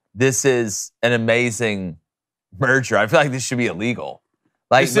an amazing merger. I feel like this should be illegal.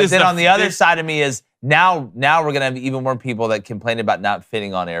 But then on the other side of me is now we're gonna have even more people that complain about not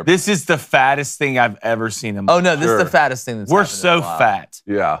fitting on airplanes. This is the fattest thing I've ever seen in my life. Oh no, this is the fattest thing that's We're so fat.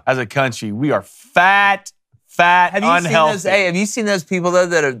 Yeah. As a country, we are fat, unhealthy. Have you seen those people though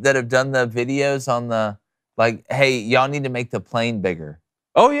that have done the videos on the hey, y'all need to make the plane bigger.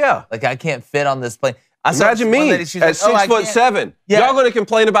 Oh yeah. I can't fit on this plane. Imagine me at 6'7". Yeah. Y'all gonna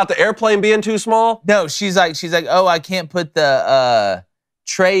complain about the airplane being too small? No, she's like, oh, I can't put the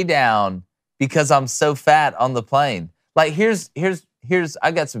tray down because I'm so fat on the plane. Like, here's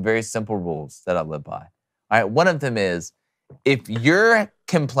I got some very simple rules that I live by. All right, one of them is if you're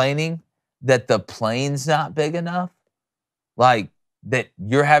complaining that the plane's not big enough, like that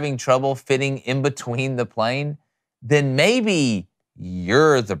you're having trouble fitting in between the plane, then maybe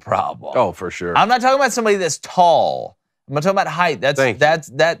you're the problem. Oh, for sure. I'm not talking about somebody that's tall. I'm not talking about height. I'm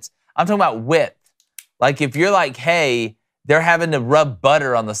talking about width. Like if you're like, hey, they're having to rub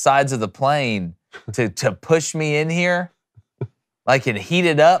butter on the sides of the plane to push me in here, like and heat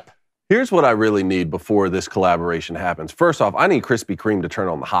it up. Here's what I really need before this collaboration happens. First off, I need Krispy Kreme to turn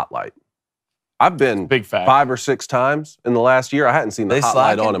on the hot light. I've been Big fact. 5 or 6 times in the last year. I hadn't seen the hot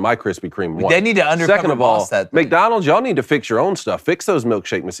light on in my Krispy Kreme once. They need to undercover Second of all, boss that thing. McDonald's, y'all need to fix your own stuff. Fix those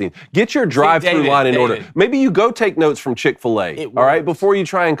milkshake machines. Get your drive-through line in order. Maybe you go take notes from Chick-fil-A, all right, before you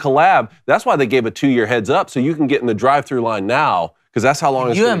try and collab. That's why they gave a 2-year heads up, so you can get in the drive-through line now, because that's how long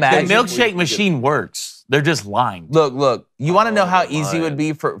it's going to take. The milkshake machine works. They're just lying. Look. You want to know how easy it would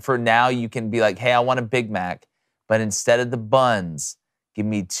be for now? You can be like, hey, I want a Big Mac, but instead of the buns, give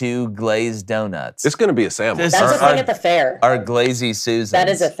me 2 glazed donuts. It's going to be a sandwich. That's a thing at the fair. Our Glazy Susans. That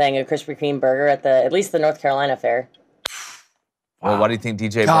is a thing, a Krispy Kreme burger at least the North Carolina fair. Well, what do you think,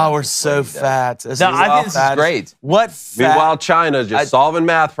 DJ? God, we're so fat. No, I think this is great. What fat? Meanwhile, China's just solving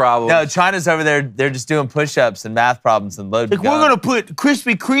math problems. No, China's over there. They're just doing push-ups and math problems and load. Like, we're going to put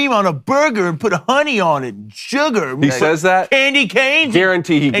Krispy Kreme on a burger and put honey on it and sugar. He says that? Candy canes?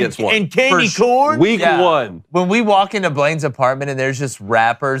 Guarantee he gets one. And candy corn? Week 1. When we walk into Blaine's apartment and there's just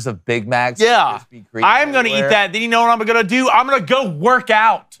wrappers of Big Macs. Yeah. I'm going to everywhere. eat that. Then you know what I'm going to do? I'm going to go work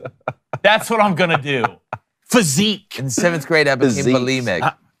out. That's what I'm going to do. Physique. In 7th grade, I became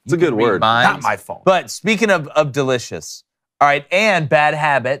bulimic. It's a good word. Not my fault. But speaking of delicious, all right, and bad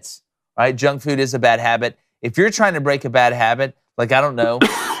habits, all right, junk food is a bad habit. If you're trying to break a bad habit, like, I don't know,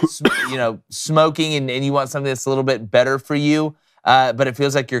 smoking and you want something that's a little bit better for you, but it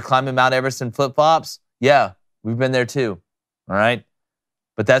feels like you're climbing Mount Everest in flip-flops, yeah, we've been there too, all right?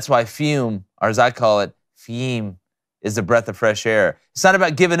 But that's why fume, or as I call it, fume, is a breath of fresh air. It's not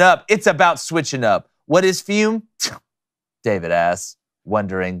about giving up. It's about switching up. What is fume? David asks,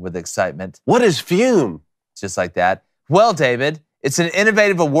 wondering with excitement. What is fume? Just like that. Well, David, it's an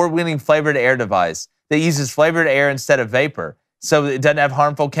innovative award-winning flavored air device that uses flavored air instead of vapor, so it doesn't have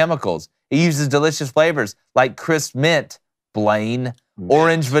harmful chemicals. It uses delicious flavors like crisp mint, Blaine,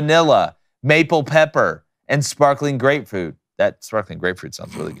 orange vanilla, maple pepper, and sparkling grapefruit. That sparkling grapefruit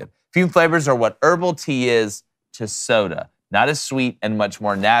sounds really good. Fume flavors are what herbal tea is to soda. Not as sweet and much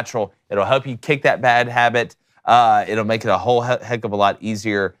more natural. It'll help you kick that bad habit. It'll make it a whole heck of a lot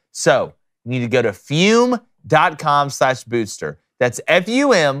easier. So you need to go to fume.com/booster. That's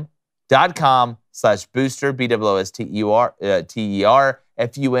FUM.com/booster, BOOSTER,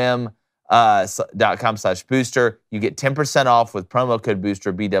 FUM.com/booster. You get 10% off with promo code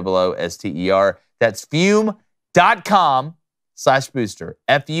booster, BOOSTER. That's fume.com/booster,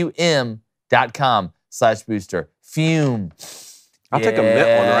 FUM.com/booster. Fume. I'll take a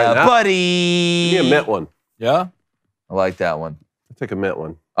mint one right now. Buddy. Give me a mint one. Yeah? I like that one. I'll take a mint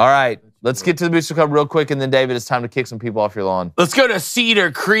one. All right. Let's get to the Booster Club real quick, and then, David, it's time to kick some people off your lawn. Let's go to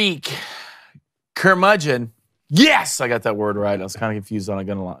Cedar Creek. Curmudgeon. Yes, I got that word right. I was kind of confused on it,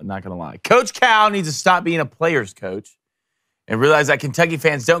 not going to lie. Coach Cal needs to stop being a player's coach and realize that Kentucky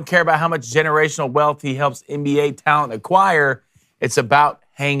fans don't care about how much generational wealth he helps NBA talent acquire. It's about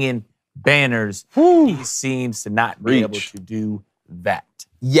hanging banners. He seems to not be able to do that.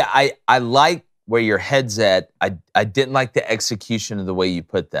 Yeah, I like where your head's at. I didn't like the execution of the way you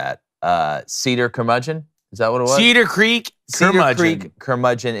put that. Cedar Curmudgeon? Is that what it was? Cedar Creek Curmudgeon. Cedar Creek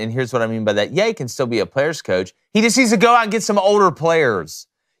Curmudgeon, and here's what I mean by that. Yeah, he can still be a player's coach. He just needs to go out and get some older players.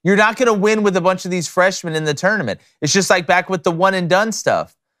 You're not going to win with a bunch of these freshmen in the tournament. It's just like back with the one-and-done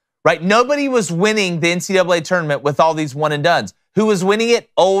stuff, right? Nobody was winning the NCAA tournament with all these one-and-dones. Who was winning it?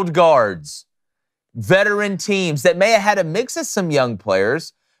 Old guards, veteran teams that may have had a mix of some young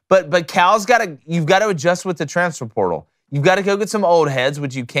players, but Cal's you've got to adjust with the transfer portal. You've got to go get some old heads,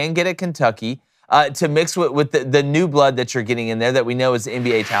 which you can get at Kentucky, to mix with the new blood that you're getting in there that we know is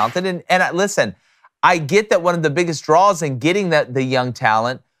NBA talented. And listen, I get that one of the biggest draws in getting the young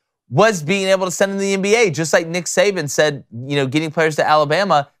talent was being able to send them to the NBA. Just like Nick Saban said, getting players to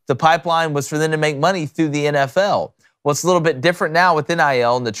Alabama, the pipeline was for them to make money through the NFL. Well, it's a little bit different now with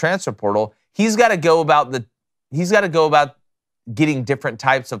NIL and the transfer portal. He's got to go about getting different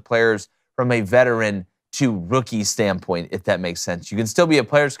types of players from a veteran to rookie standpoint, if that makes sense. You can still be a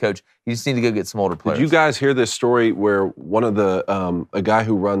player's coach. You just need to go get some older players. Did you guys hear this story where one of the a guy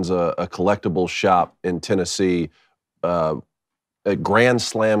who runs a collectible shop in Tennessee Grand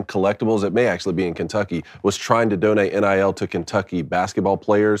Slam Collectibles, it may actually be in Kentucky, was trying to donate NIL to Kentucky basketball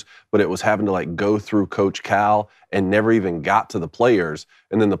players, but it was having to like go through Coach Cal and never even got to the players.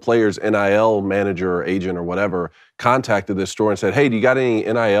 And then the players' NIL manager or agent or whatever contacted this store and said, hey, do you got any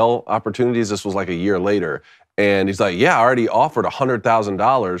NIL opportunities? This was like a year later. And he's like, yeah, I already offered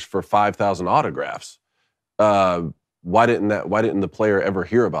 $100,000 for 5,000 autographs. Why didn't the player ever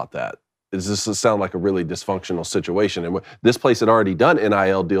hear about that? Does this sound like a really dysfunctional situation? And this place had already done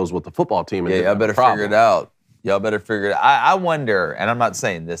NIL deals with the football team. And y'all better figure it out. Y'all better figure it out. I wonder, and I'm not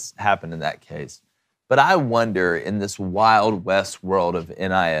saying this happened in that case, but I wonder in this Wild West world of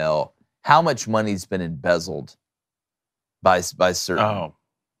NIL, how much money's been embezzled by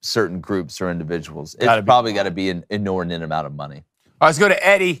certain groups or individuals. It's probably got to be an inordinate amount of money. All right, let's go to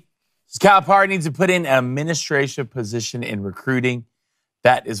Eddie. Calipari needs to put in an administration position in recruiting.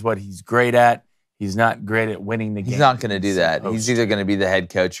 That is what he's great at. He's not great at winning the game. He's not going to do that. He's either going to be the head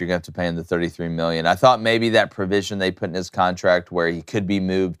coach or you're going to have to pay him the $33 million. I thought maybe that provision they put in his contract where he could be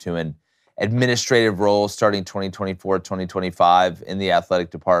moved to an administrative role starting 2024, 2025 in the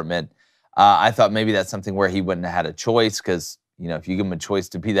athletic department. I thought maybe that's something where he wouldn't have had a choice because, you know, if you give him a choice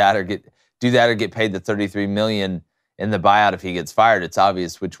to be that or do that or get paid the $33 million in the buyout if he gets fired, it's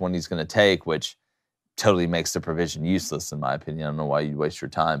obvious which one he's going to take, which totally makes the provision useless, in my opinion. I don't know why you'd waste your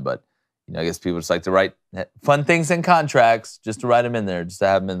time, but you know, I guess people just like to write fun things in contracts just to write them in there, just to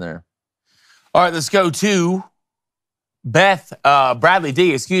have them in there. All right, let's go to Bradley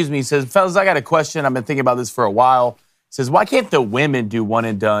D, says, fellas, I got a question. I've been thinking about this for a while. Says, why can't the women do one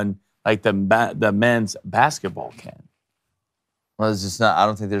and done like the men's basketball can? Well, it's just not. I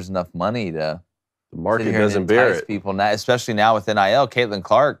don't think there's enough money to. The market doesn't bear it. People now, especially now with NIL. Caitlin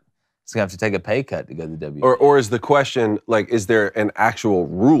Clark is gonna have to take a pay cut to go to the W. Or is the question like, is there an actual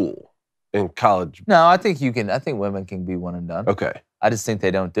rule in college? No, I think you can. I think women can be one and done. Okay. I just think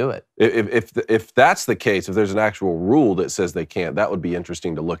they don't do it. If that's the case, if there's an actual rule that says they can't, that would be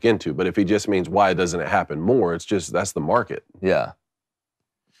interesting to look into. But if he just means why doesn't it happen more, it's just that's the market. Yeah.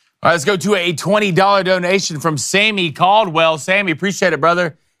 All right, let's go to a $20 donation from Sammy Caldwell. Sammy, appreciate it,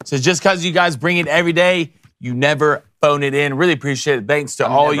 brother. Says, just because you guys bring it every day, you never phone it in. Really appreciate it. Thanks to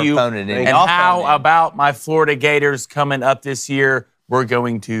all you. Phone it in. And how about my Florida Gators coming up this year? We're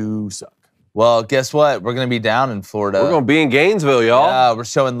going to suck. Well, guess what? We're going to be down in Florida. We're going to be in Gainesville, y'all. Yeah, we're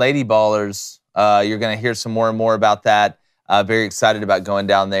showing Lady Ballers. You're going to hear some more and more about that. Very excited about going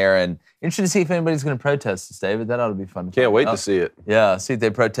down there. And interested to see if anybody's going to protest this, David. That ought to be fun. Can't wait to see it. Yeah, see if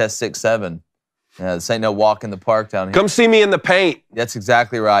they protest 6-7. Yeah, this ain't no walk in the park down here. Come see me in the paint. That's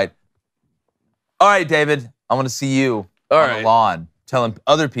exactly right. All right, David, I want to see you on the lawn telling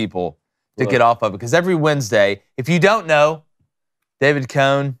other people to get off of it. Because every Wednesday, if you don't know, David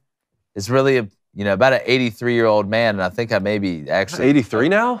Cohn is really about an 83-year-old man, and I think I may be actually 83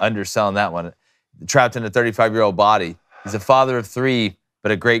 now? Underselling that one. Trapped in a 35-year-old body. He's a father of 3,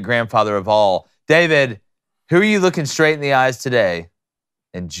 but a great-grandfather of all. David, who are you looking straight in the eyes today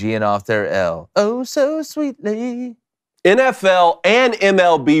and G'ing off their L? Oh, so sweetly. NFL and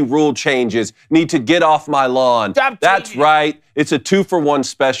MLB rule changes need to get off my lawn. That's right. It's a 2-for-1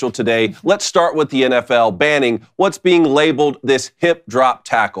 special today. Let's start with the NFL banning what's being labeled this hip drop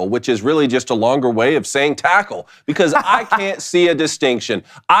tackle, which is really just a longer way of saying tackle, because I can't see a distinction.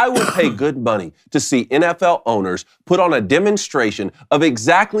 I would pay good money to see NFL owners put on a demonstration of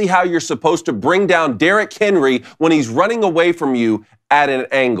exactly how you're supposed to bring down Derrick Henry when he's running away from you at an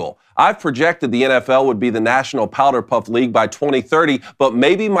angle. I've projected the NFL would be the National Powder Puff League by 2030, but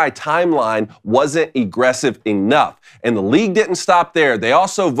maybe my timeline wasn't aggressive enough. And the league didn't stop there. They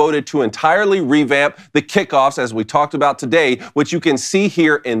also voted to entirely revamp the kickoffs, as we talked about today, which you can see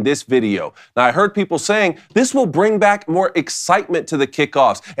here in this video. Now, I heard people saying this will bring back more excitement to the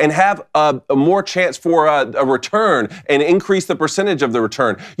kickoffs and have a more chance for a return and increase the percentage of the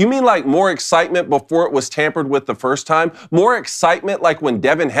return. You mean like more excitement before it was tampered with the first time? More excitement like when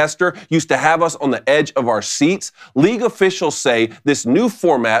Devin Hester used to have us on the edge of our seats? League officials say this new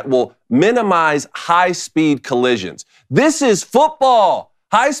format will minimize high-speed collisions. This is football.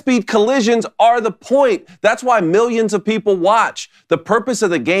 High-speed collisions are the point. That's why millions of people watch. The purpose of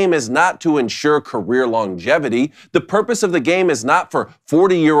the game is not to ensure career longevity. The purpose of the game is not for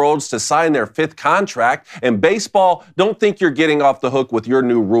 40-year-olds to sign their 5th contract. And baseball, don't think you're getting off the hook with your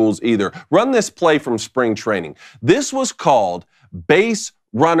new rules either. Run this play from spring training. This was called base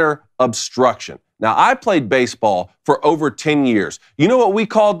runner obstruction. Now, I played baseball for over 10 years. You know what we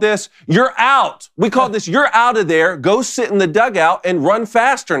called this? You're out. We called this, you're out of there. Go sit in the dugout and run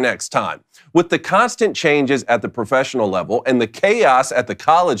faster next time. With the constant changes at the professional level and the chaos at the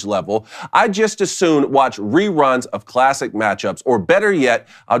college level, I just as soon watch reruns of classic matchups, or better yet,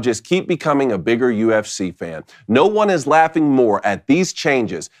 I'll just keep becoming a bigger UFC fan. No one is laughing more at these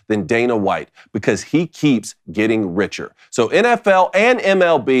changes than Dana White, because he keeps getting richer. So NFL and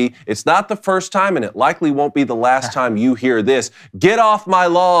MLB, it's not the first time, and it likely won't be the last time you hear this. Get off my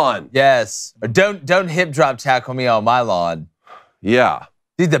lawn. Yes. Or don't hip drop tackle me on my lawn. Yeah.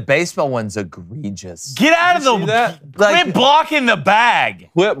 Dude, the baseball one's egregious. Get out of the... that? Quit blocking the bag.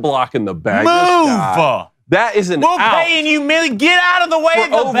 Quit blocking the bag. Move. That is an We're out. paying you million. Get out of the way of For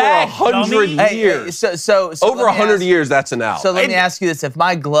the over bag, 100 dummy. years. So Over 100 years, that's an out. So let me ask you this. If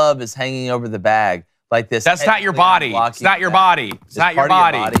my glove is hanging over the bag like this... That's not your body. It's not your body. It's not your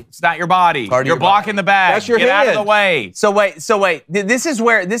body. It's not your body. You're blocking the bag. That's your Get out of hand. the way. So wait. This is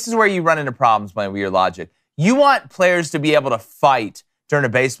where you run into problems, man, with your logic. You want players to be able to fight during a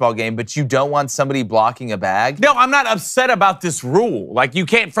baseball game, but you don't want somebody blocking a bag? No, I'm not upset about this rule. Like, you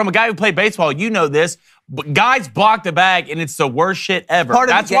can't, from a guy who played baseball, you know this, but guys block the bag, and it's the worst shit ever.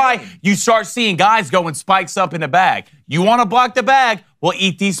 That's why you start seeing guys going spikes up in the bag. You want to block the bag? We'll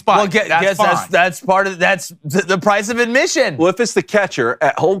eat these spikes. Well, that's part of that's the price of admission. Well, if it's the catcher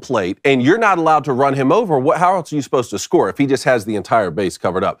at home plate and you're not allowed to run him over, how else are you supposed to score if he just has the entire base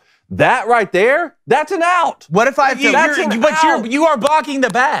covered up? That right there, that's an out. What if I have to... You are blocking the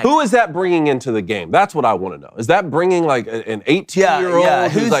bag. Who is that bringing into the game? That's what I want to know. Is that bringing like an 18-year-old? Yeah.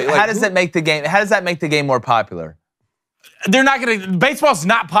 How does that make the game? How does that make the game more popular? They're not going to... Baseball's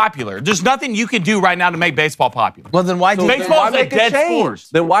not popular. There's nothing you can do right now to make baseball popular. Well, then why... Baseball's a dead sport.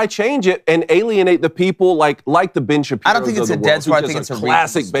 Then why change it and alienate the people like the Ben Shapiro's I don't think it's a dead sport. I think it's a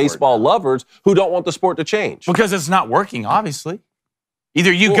classic baseball lovers who don't want the sport to change. Because it's not working, obviously.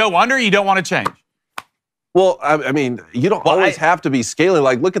 Either you go under or you don't want to change. Well, I mean, you don't always have to be scaling.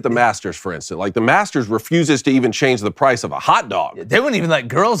 Like, look at the Masters, for instance. Like, the Masters refuses to even change the price of a hot dog. They wouldn't even let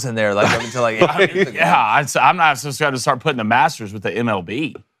girls in there like until like 8 years ago. Yeah, I'm not supposed to start putting the Masters with the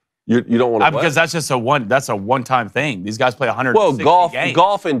MLB. You don't want to because that's just a one-time thing. These guys play 160 games.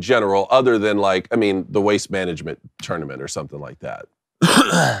 Golf in general, other than the waste management tournament or something like that.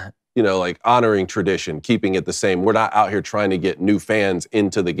 You know, like honoring tradition, keeping it the same. We're not out here trying to get new fans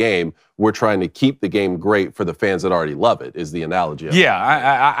into the game. We're trying to keep the game great for the fans that already love it, is the analogy.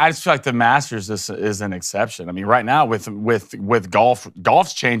 Yeah, I just feel like the Masters is an exception. I mean, right now with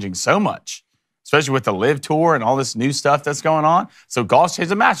golf's changing so much, especially with the Live Tour and all this new stuff that's going on. So golf's changed.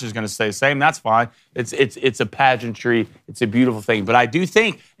 The Masters is going to stay the same. That's fine. It's a pageantry. It's a beautiful thing. But I do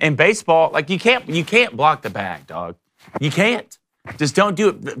think in baseball, like you can't block the bag, dog. You can't. Just don't do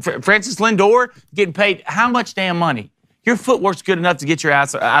it. Francis Lindor getting paid how much damn money? Your footwork's good enough to get your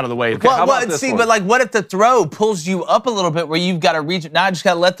ass out of the way. Well, but like, what if the throw pulls you up a little bit where you've got to reach it? Now I just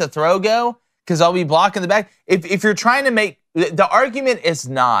got to let the throw go because I'll be blocking the bag. If you're trying to make the argument is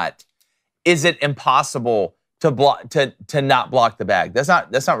it impossible to block to not block the bag? That's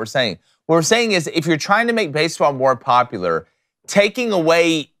not what we're saying. What we're saying is if you're trying to make baseball more popular, taking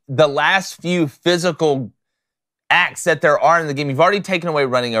away the last few physical acts that there are in the game. You've already taken away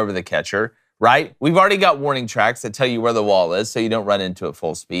running over the catcher, right? We've already got warning tracks that tell you where the wall is so you don't run into it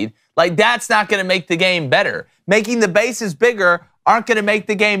full speed. Like, that's not going to make the game better. Making the bases bigger aren't going to make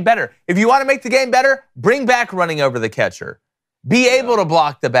the game better. If you want to make the game better, bring back running over the catcher. Be able to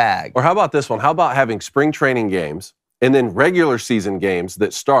block the bag. Or how about this one? How about having spring training games and then regular season games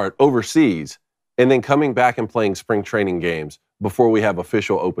that start overseas and then coming back and playing spring training games before we have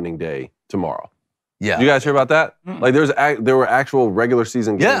official opening day tomorrow? Yeah. Did you guys hear about that? Like there were actual regular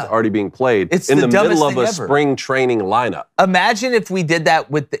season games already being played in the middle of a spring training lineup. Imagine if we did that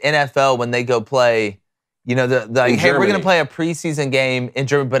with the NFL when they go play, hey, we're going to play a preseason game in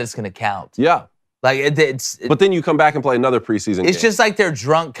Germany, but it's going to count. Yeah. Like but then you come back and play another preseason game. It's just like they're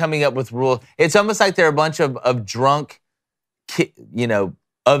drunk coming up with rules. It's almost like they're a bunch of drunk,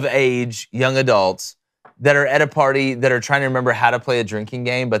 of age, young adults that are at a party that are trying to remember how to play a drinking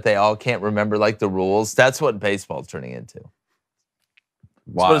game, but they all can't remember like the rules. That's what baseball's turning into.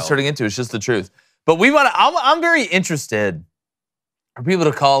 That's what it's turning into. It's just the truth. But I'm very interested for people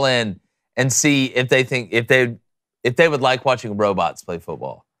to call in and see if they would like watching robots play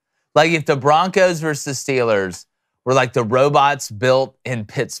football. Like if the Broncos versus the Steelers were like the robots built in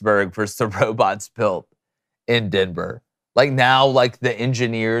Pittsburgh versus the robots built in Denver. Like now, like the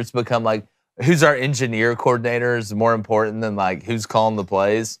engineers become like, who's our engineer coordinator is more important than like who's calling the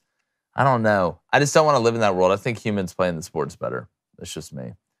plays. I don't know. I just don't want to live in that world. I think humans playing the sports better. That's just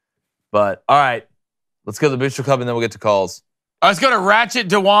me. But all right, let's go to the Booster Club and then we'll get to calls. Let's go to Ratchet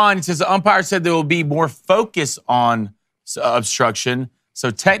Dewan. He says the umpire said there will be more focus on obstruction. So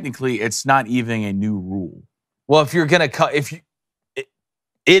technically, it's not even a new rule. Well, if you're gonna cut, it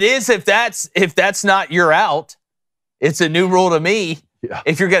is if that's not your out, it's a new rule to me. Yeah.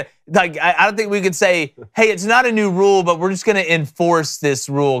 If you're gonna I don't think we could say, hey, it's not a new rule, but we're just gonna enforce this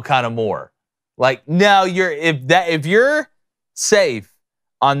rule kind of more. Like, no, if you're safe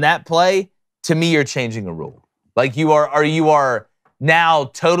on that play, to me, you're changing a rule. Like you are now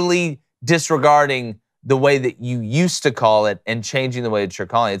totally disregarding the way that you used to call it and changing the way that you're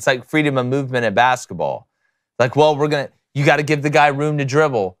calling it. It's like freedom of movement in basketball. Like, well, you got to give the guy room to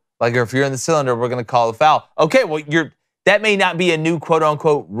dribble. Like, or if you're in the cylinder, we're going to call a foul. Okay, well, that may not be a new quote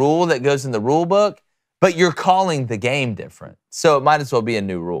unquote rule that goes in the rule book, but you're calling the game different. So it might as well be a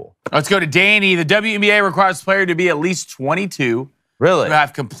new rule. Let's go to Danny. The WNBA requires players to be at least 22. Really? To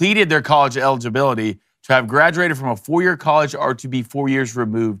have completed their college eligibility, to have graduated from a 4-year college, or to be 4 years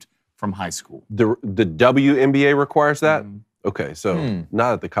removed from high school. The WNBA requires that? Okay, so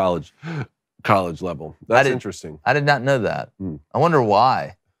not at the college level. That's interesting. I did not know that. I wonder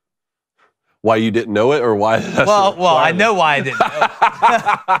why. Why you didn't know it, or why? Well, I know why I didn't know it.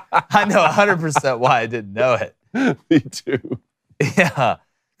 I know 100% why I didn't know it. Me too. Yeah,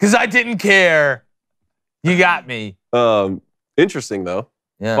 because I didn't care. You got me. Interesting, though.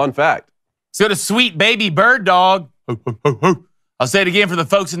 Yeah. Fun fact. Let's go to Sweet Baby Bird Dog. I'll say it again for the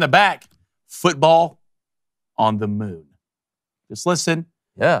folks in the back. Football on the moon. Just listen.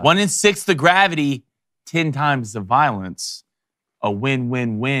 Yeah. 1 in 6 the gravity, 10 times the violence. A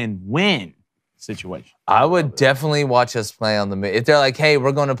win-win-win-win situation. I would definitely watch us play on the moon. If they're like, hey,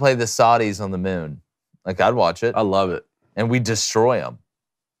 we're going to play the Saudis on the moon, like, I'd watch it. I love it. And we destroy them.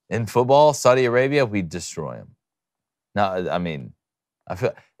 In football, Saudi Arabia, we destroy them. No, I mean,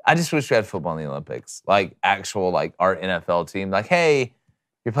 I just wish we had football in the Olympics. Like, actual, like, our NFL team. Like, hey,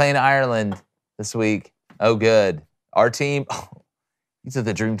 you're playing Ireland this week. Oh, good. Our team, you said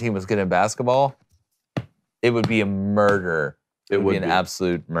the dream team was good in basketball? It would be a murder. It would be an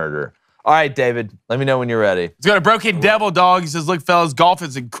absolute murder. All right, David, let me know when you're ready. Let's go to Broken Devil Dog. He says, look, fellas, golf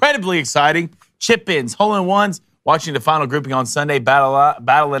is incredibly exciting. Chip-ins, hole-in-ones, watching the final grouping on Sunday, battle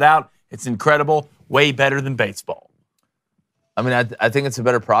it out. It's incredible. Way better than baseball. I mean, I think it's a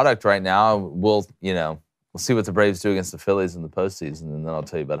better product right now. We'll see what the Braves do against the Phillies in the postseason, and then I'll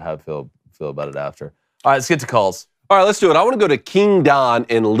tell you about how I feel about it after. All right, let's get to calls. All right, let's do it. I want to go to King Don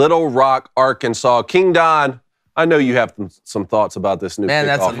in Little Rock, Arkansas. King Don, I know you have some thoughts about this new Man,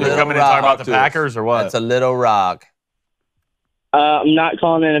 that's a kickoff. little coming to rock. talk about the Packers or what? That's a Little Rock. I'm not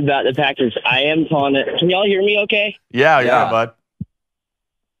calling in about the Packers. I am calling it. Can y'all hear me okay? Yeah, bud.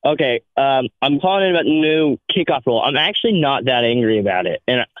 Okay. I'm calling in about the new kickoff rule. I'm actually not that angry about it.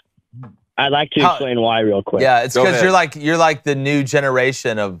 And I'd like to explain why real quick. Yeah, it's because you're like the new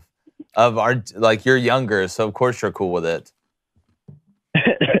generation of our, like, you're younger, so of course you're cool with it.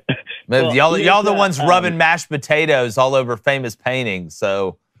 Well, y'all the ones rubbing mashed potatoes all over famous paintings,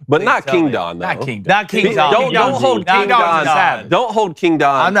 so. But not King Don, though. Not King Don. Not King Don. Don't hold King Don. Don't hold King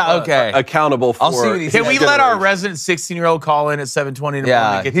Don. I'm not okay. Accountable for. I'll see what he says. Can we let our resident 16-year-old call in at 7:20 in the morning?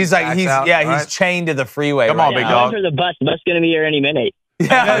 Yeah, he's chained to the freeway. Come on, right big now. dog. For the bus. The bus going to be here any minute.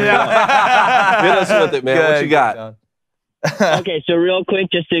 Yeah. Hit us with it, man. What you got? Okay, so real quick,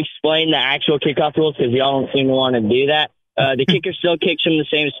 just to explain the actual kickoff rules, because y'all don't seem to want to do that. The kicker still kicks from the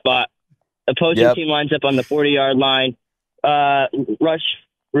same spot. Opposing team lines up on the 40-yard line.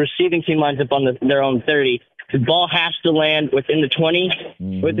 Receiving team lines up on their own 30. The ball has to land within the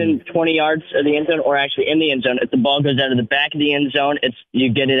 20, within 20 yards of the end zone, or actually in the end zone. If the ball goes out of the back of the end zone, you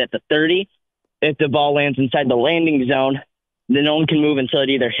get it at the 30. If the ball lands inside the landing zone, then no one can move until it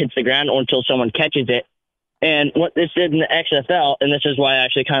either hits the ground or until someone catches it. And what this did in the XFL, and this is why I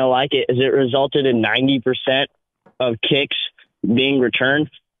actually kind of like it, is it resulted in 90% of kicks being returned,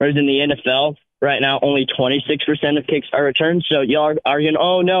 whereas in the NFL, right now, only 26% of kicks are returned. So y'all are arguing,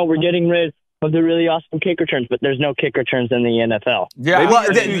 oh, no, we're getting rid of the really awesome kick returns, but there's no kick returns in the NFL. Yeah,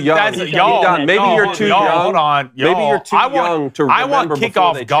 maybe you're too young. Maybe you're too young. Hold on. Maybe you're too young to remember. I want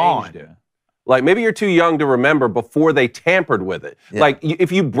kickoff gone. Like, maybe you're too young to remember before they tampered with it. Yeah. Like,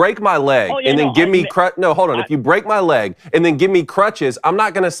 if you break my leg and then give me no, hold on. If you break my leg and then give me crutches, I'm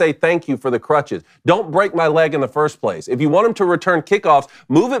not going to say thank you for the crutches. Don't break my leg in the first place. If you want them to return kickoffs,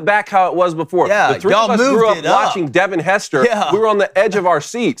 move it back how it was before. Yeah, the three of us grew up watching Devin Hester. Yeah. We were on the edge of our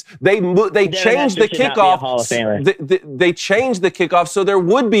seats. They changed the kickoff. They changed the kickoff so there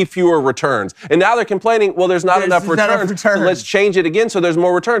would be fewer returns. And now they're complaining, well, there's not enough returns. So let's change it again so there's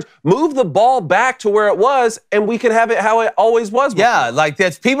more returns. Move the ball back to where it was, and we can have it how it always was before. Yeah, like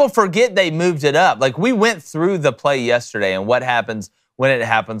that's, people forget they moved it up. Like, we went through the play yesterday and what happens when it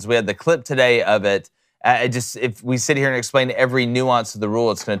happens. We had the clip today of it, If we sit here and explain every nuance of the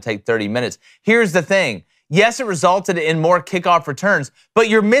rule, it's going to take 30 minutes. Here's the thing. Yes, it resulted in more kickoff returns, but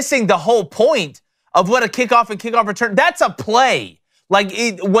you're missing the whole point of what a kickoff and kickoff return. That's a play.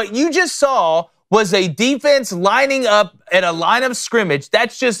 What you just saw was a defense lining up at a line of scrimmage.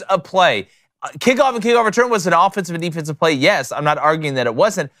 That's just a play. Kickoff and kickoff return was an offensive and defensive play. Yes, I'm not arguing that it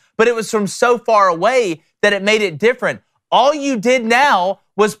wasn't, but it was from so far away that it made it different. All you did now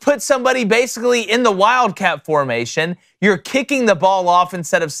was put somebody basically in the wildcat formation. You're kicking the ball off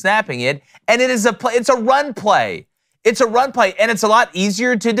instead of snapping it, and it is a play. It's a run play. It's a run play, and it's a lot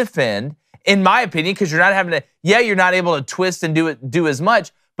easier to defend, in my opinion, because you're not having to. Yeah, you're not able to twist and do as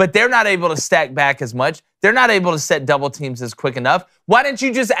much, but they're not able to stack back as much. They're not able to set double teams as quick enough. Why don't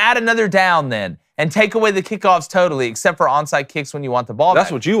you just add another down then and take away the kickoffs totally, except for onside kicks when you want the ball back?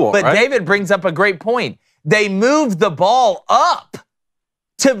 That's what you want, But right? David brings up a great point. They moved the ball up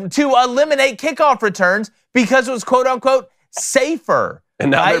to eliminate kickoff returns because it was quote unquote safer. And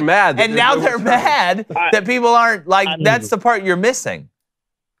now they're mad. And now they're mad that people aren't that's the part you're missing.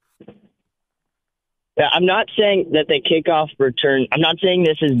 Yeah, I'm not saying that the kickoff return. I'm not saying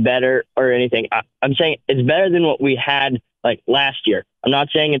this is better or anything. I'm saying it's better than what we had last year. I'm not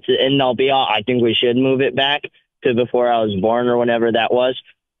saying it's the end all be all. I think we should move it back to before I was born or whenever that was.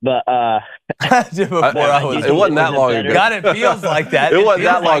 But it wasn't that long ago. God, it feels like that. It wasn't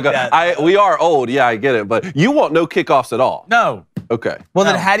that long ago. We are old. Yeah, I get it. But you want no kickoffs at all. No. Okay. Well,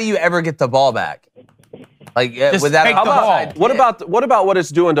 then how do you ever get the ball back? Without take the ball. What about what it's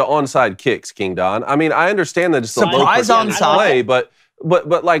doing to onside kicks, King Don? I mean, I understand that it's a low Surprise percentage onside. play, but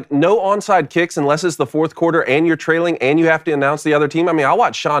no onside kicks unless it's the fourth quarter and you're trailing and you have to announce the other team. I mean, I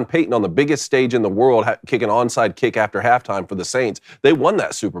watched Sean Payton on the biggest stage in the world kick an onside kick after halftime for the Saints. They won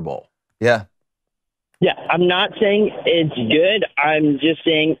that Super Bowl. Yeah. Yeah, I'm not saying it's good. I'm just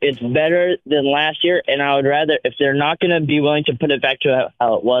saying it's better than last year, and I would rather, if they're not going to be willing to put it back to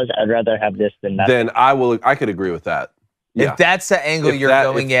how it was, I'd rather have this than that. Then I could agree with that. Yeah. If that's the angle you're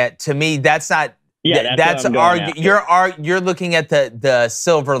going at, to me, that's not. Yeah, that's you're looking at the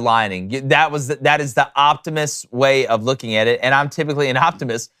silver lining. That is the optimist way of looking at it, and I'm typically an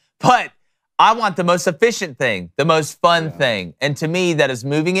optimist, but I want the most efficient thing, the most fun thing, and to me, that is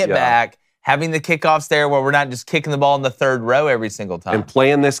moving it back. Having the kickoffs there where we're not just kicking the ball in the third row every single time. And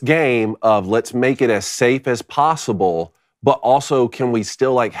playing this game of let's make it as safe as possible, but also can we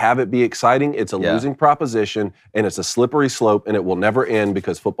still have it be exciting? It's a losing proposition, and it's a slippery slope, and it will never end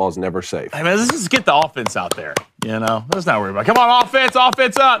because football's never safe. I mean, let's just get the offense out there. Let's not worry about it. Come on, offense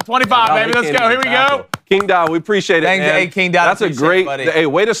up. 25, baby. Let's go. Here we go. King Don, we appreciate it, man. Hey, King Don, that's a great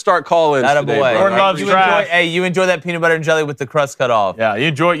way to start calling today, bro. Jordan loves trash. You enjoy that peanut butter and jelly with the crust cut off. Yeah,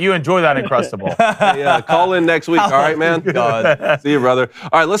 you enjoy that Uncrustable. Yeah, call in next week, all right, man? God. See you, brother.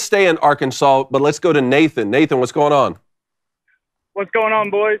 All right, let's stay in Arkansas, but let's go to Nathan. Nathan, what's going on? What's going on,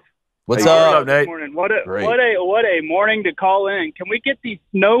 boys? What's up, Nate? Morning. What a morning to call in. Can we get these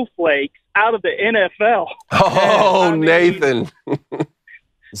snowflakes out of the NFL? Oh, Nathan.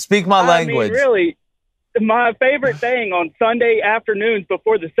 Speak my language. I mean, really, my favorite thing on Sunday afternoons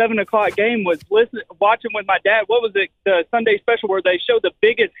before the 7 o'clock game was watching with my dad. What was it? The Sunday special where they showed the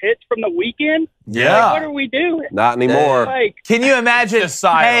biggest hits from the weekend? Yeah. What are we doing? Not anymore. Can you imagine?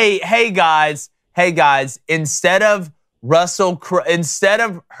 Hey guys, instead of instead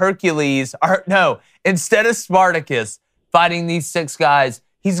of Hercules, instead of Spartacus fighting these 6 guys,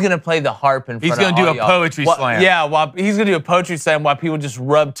 he's going to play the harp in front of He's going to do a poetry slam. Yeah, he's going to do a poetry slam while people just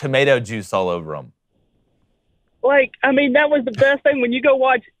rub tomato juice all over him. That was the best thing when you go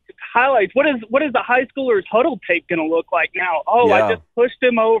watch highlights. What is the high schooler's huddle tape going to look like now? I just pushed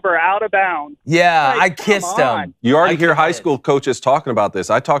him over out of bounds. Yeah, I kissed him. You already hear high school coaches talking about this.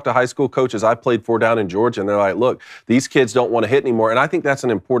 I talked to high school coaches I played for down in Georgia, and they're like, look, these kids don't want to hit anymore. And I think that's an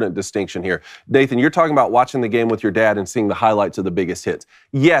important distinction here. Nathan, you're talking about watching the game with your dad and seeing the highlights of the biggest hits.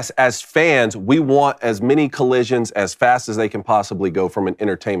 Yes, as fans, we want as many collisions as fast as they can possibly go from an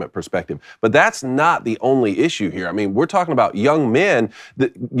entertainment perspective. But that's not the only issue here. I mean, we're talking about young men.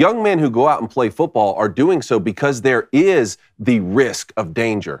 Young men who go out and play football are doing so because there is the risk of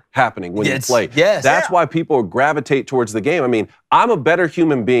danger happening when you play. Yes. That's why people gravitate towards the game. I mean, I'm a better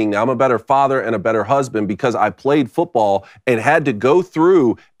human being now. I'm a better father and a better husband because I played football and had to go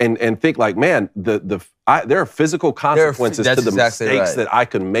through and think man, there are physical consequences to the mistakes that I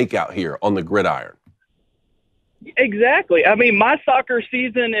could make out here on the gridiron. Exactly. I mean, my soccer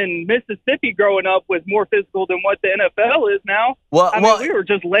season in Mississippi growing up was more physical than what the NFL is now. We were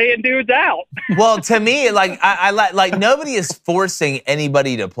just laying dudes out. Well, to me, I nobody is forcing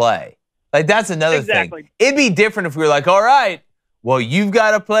anybody to play. That's another thing. It'd be different if we were all right, well, you've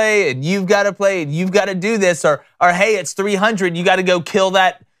got to play, and you've got to play, and you've got to do this, or hey, it's 300, you got to go kill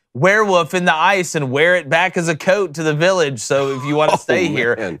that werewolf in the ice and wear it back as a coat to the village. So if you want to stay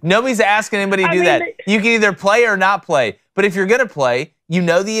here, nobody's asking anybody to do that. You can either play or not play. But if you're going to play, you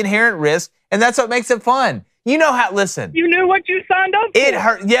know the inherent risk, and that's what makes it fun. You know how, listen. You knew what you signed up for. It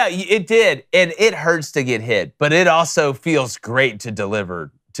hurt. Yeah, it did. And it hurts to get hit, but it also feels great to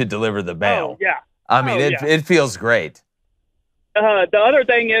deliver the bail. Oh, yeah. I mean, it feels great. The other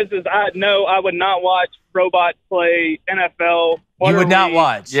thing is I would not watch robots play NFL. You would not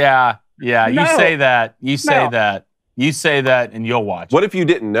watch. Yeah. No. You say that. You say that. You say that, and you'll watch. What if you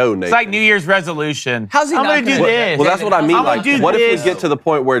didn't know, Nathan? It's like New Year's resolution. How's he I'm not going to do gonna- this? Well, that's what I mean. I'm Like, gonna do what if this. we get to the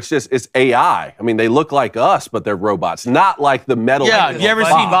point where it's AI? I mean, they look like us, but they're robots, not like the metal. Yeah, people. you ever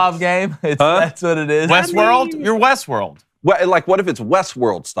Bob seen Bob game? That's what it is. Westworld? You're Westworld. What if it's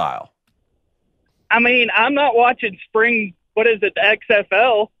Westworld style? I mean, I'm not watching spring. What is it? The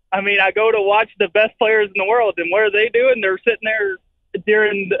XFL. I mean, I go to watch the best players in the world, and what are they doing? They're sitting there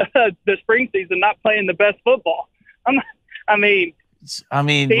during the spring season, not playing the best football. I mean,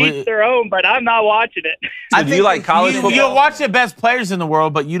 to each their own, but I'm not watching it. So do you like college football? You'll watch the best players in the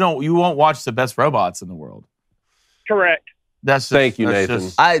world, but you won't watch the best robots in the world. Correct. That's just, Thank you, that's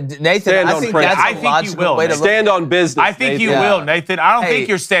Nathan. just- Nathan, Stand I on think principle. that's I a think you logical will. way to Stand on business. I think you Nathan. will, Nathan. I don't Hey, think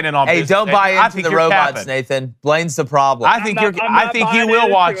you're standing on Hey, business. don't buy I into think the you're robots, capping. Nathan. Blaine's the problem. I think I'm not you buying will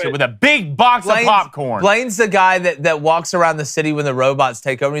into watch it. it with a big box of popcorn. Blaine's the guy that walks around the city when the robots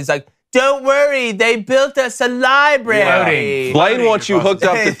take over. And he's like, "Don't worry, they built us a library." Blaine wants you hooked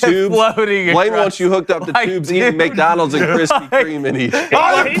up to tubes. Floating Blaine across- wants you hooked up to Like, tubes, eating dude. McDonald's and Krispy Kreme and eating.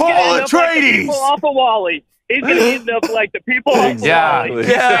 I'm He's Paul gonna end up like the Atreides. people off of Wally. He's going to end up like the people off of Yeah. Wally.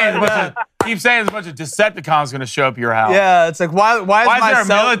 Keep saying there's a bunch of Decepticons going to show up at your house. Yeah, it's like why is Why my is there a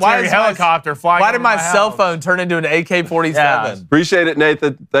cell, military helicopter flying Why over did my my cell house? phone turn into an AK-47? Yeah. Appreciate it,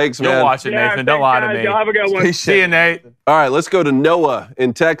 Nathan. Thanks, man. You'll watch it, Yeah, Nathan. Don't thanks, lie to guys. me. Y'all have a good one. See you, Nate. All right, let's go to Noah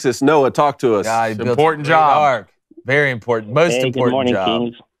in Texas. Noah, talk to us. God, he It's built an important a great job. arc. Very important. Most Hey, important good morning, job.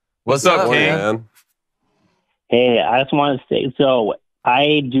 Kings. What's up, up, King? man? Man. Hey, I just want to say, so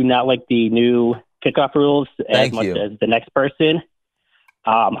I do not like the new kickoff rules as Thank much you. as the next person.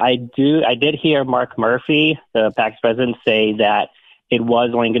 I did hear Mark Murphy, the Packers president, say that it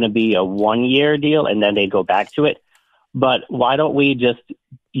was only going to be a 1-year deal and then they'd go back to it. But why don't we just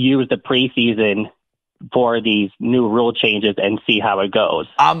use the preseason for these new rule changes and see how it goes?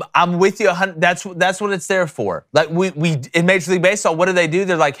 I'm with you. That's what it's there for. Like we in Major League Baseball, what do?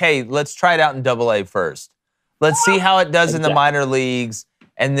 They're like, hey, let's try it out in AA first. Let's see how it does in the Exactly. minor leagues,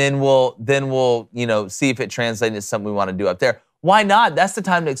 and then we'll see if it translates into something we want to do up there. Why not? That's the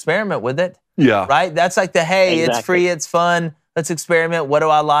time to experiment with it, Yeah. right? That's like the hey, it's Exactly. free, it's fun. Let's experiment. What do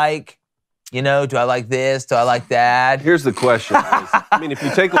I like? Do I like this? Do I like that? Here's the question. I mean, if you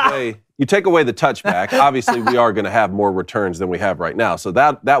take away the touchback, obviously we are going to have more returns than we have right now. So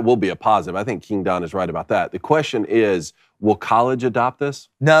that will be a positive. I think King Don is right about that. The question is, will college adopt this?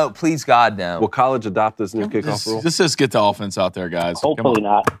 No, please God, no. Will college adopt this new kickoff rule? Just get the offense out there, guys. Come Hopefully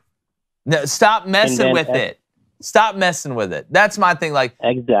on. not. No, stop messing then- with it. Stop messing with it. That's my thing. Like,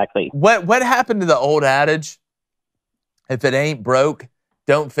 Exactly. what happened to the old adage? If it ain't broke,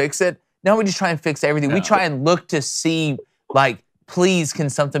 don't fix it. Now we just try and fix everything. We Yeah. try and look to see, like, please, can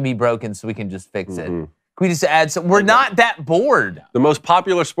something be broken so we can just fix it? Mhm. Can we just add some? We're not that bored. The most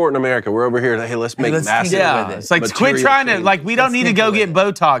popular sport in America. We're over here. Hey, let's make let's massive. keep Yeah, with it. it's like quit material trying to change. we don't Let's need to think go with get it.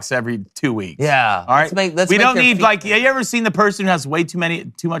 Botox every 2 weeks. Yeah. All right. Let's we make don't their need feet- have you ever seen the person who has way too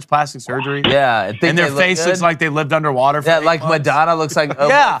much plastic surgery? Yeah. And, think And their they look face good? looks like they lived underwater for Yeah, 8 like months. Madonna looks like Omar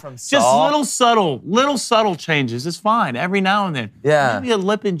Yeah, from just Saw. little subtle changes. It's fine every now and then. Yeah. Maybe a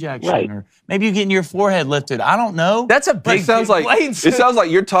lip injection Right. or maybe you getting your forehead lifted. I don't know. That's a big. It sounds like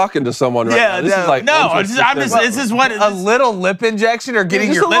you're talking to someone right now. This is like this is what a little lip injection or getting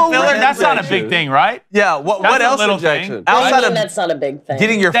just your a lip little filler. red That's not a injection. big thing, right? Yeah. What That's a else? little injection. thing. Outside I mean, of that's not a big thing.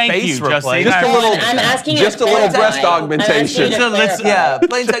 getting your Thank face you, Justine. replaced. Just a little- I'm asking just you a to little breast clarify. augmentation. I'm asking you to So let's- clarify. Yeah,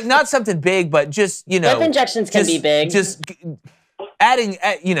 Blaine's like not something big, but just Lip injections can be big. Just adding,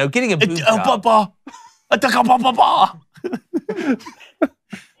 getting a boob job. Papa. I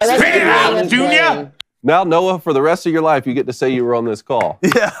wasn't Spit it out, agreeing with Junior. Blaine. Now, Noah, for the rest of your life, you get to say you were on this call.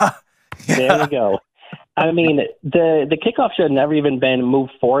 Yeah, There we go. I mean, the kickoff should have never even been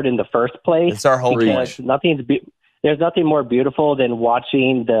moved forward in the first place. it's our whole because point. there's nothing more beautiful than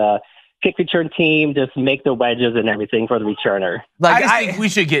watching the kick return team just make the wedges and everything for the returner. Like I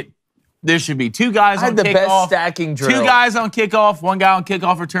just think there should be 2 guys I on had the best kickoff, stacking drill. 2 guys on kickoff, 1 guy on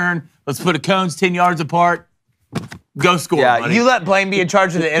kickoff return. Let's put the cones 10 yards apart. Go score, Yeah, buddy. you let Blaine be in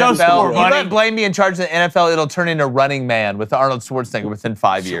charge of the Go NFL. score, You buddy. let Blaine be in charge of the NFL, it'll turn into Running Man with Arnold Schwarzenegger within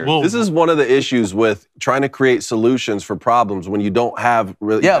 5 years. Well, This is one of the issues with trying to create solutions for problems when you don't have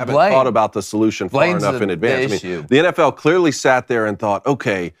really Yeah, haven't Blaine. thought about the solution far Blaine's enough in the advance. issue. The NFL clearly sat there and thought,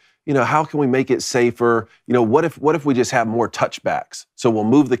 okay, how can we make it safer? What if we just have more touchbacks? So we'll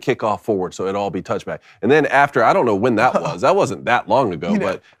move the kickoff forward so it'll all be touchback. And then after, I don't know when that was. That wasn't that long ago.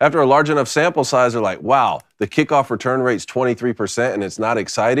 But after a large enough sample size, they're like, wow, the kickoff return rate's 23% and it's not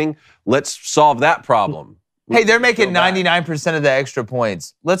exciting. Let's solve that problem. Hey, they're making 99% of the extra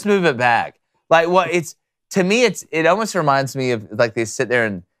points. Let's move it back. Like, to me, it almost reminds me of, like, they sit there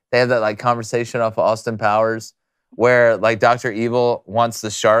and they have that, like, conversation off of Austin Powers where, like, Dr. Evil wants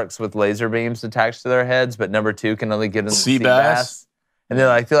the sharks with laser beams attached to their heads, but number 2 can only get in the sea bass. And they're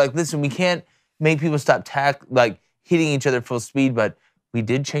like, listen, we can't make people stop hitting each other full speed, but we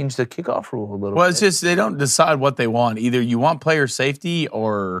did change the kickoff rule a little bit. Well, it's just they don't decide what they want. Either you want player safety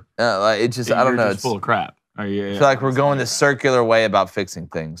or I don't know. It's full of crap. I feel like we're going this circular way about fixing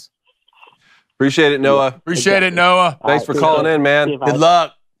things. Appreciate it, Noah. Appreciate it, Noah. Thanks for calling in, man. Good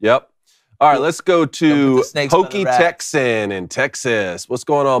luck. Yep. All right, let's go to snakes by the Pokey rack. Texan in Texas. What's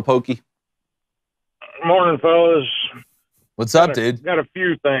going on, Pokey? Morning, fellas. What's up, dude? Got a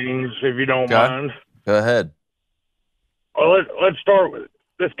few things, if you don't mind. Go ahead. Well, let's start with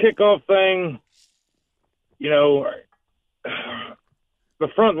this kickoff thing. The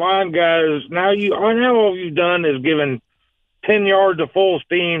front line guys. Now all you've done is given 10 yards of full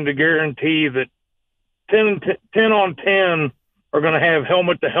steam to guarantee that 10 on 10 are going to have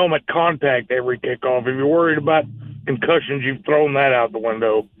helmet-to-helmet contact every kickoff. If you're worried about concussions, you've thrown that out the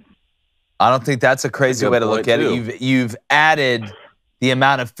window. I don't think that's a crazy way to look at it. You've added the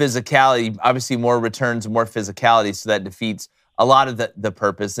amount of physicality, obviously more returns, more physicality, so that defeats a lot of the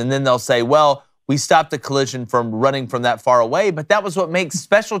purpose. And then they'll say, well, we stopped the collision from running from that far away, but that was what makes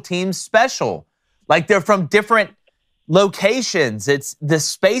special teams special. Like, they're from different locations. The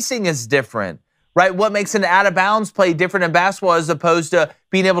spacing is different. Right, what makes an out-of-bounds play different in basketball as opposed to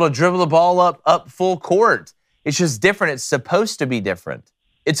being able to dribble the ball up full court? It's just different. It's supposed to be different.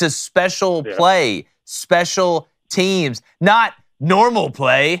 It's a special play, special teams, not normal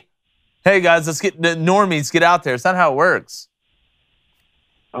play. Hey, guys, let's get the normies, get out there. It's not how it works.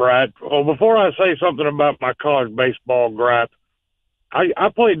 Right. Well, before I say something about my college baseball gripe, I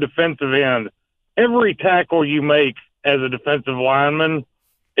played defensive end. Every tackle you make as a defensive lineman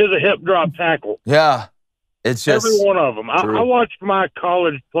is a hip drop tackle. Yeah, it's just every one of them. I watched my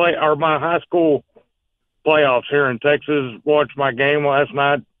college play or my high school playoffs here in Texas. Watched my game last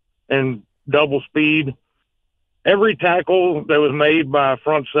night in double speed. Every tackle that was made by a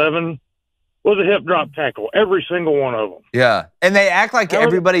front seven was a hip drop tackle. Every single one of them. Yeah, and they act like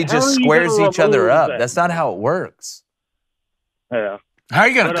everybody just squares each other up. That's not how it works. Yeah. How are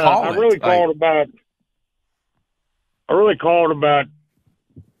you going to call it? I really called about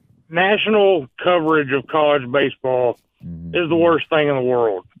national coverage of college baseball is the worst thing in the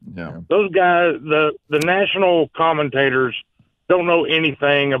world. Yeah. Those guys, the national commentators don't know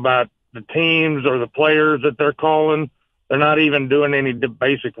anything about the teams or the players that they're calling. They're not even doing any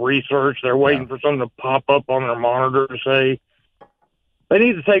basic research. They're waiting for something to pop up on their monitor to say. They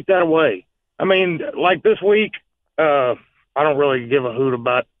need to take that away. I mean, like this week, I don't really give a hoot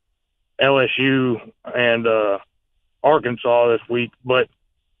about LSU and Arkansas this week, but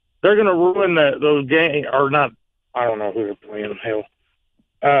they're going to ruin those games, or not. I don't know who they're playing. Hell,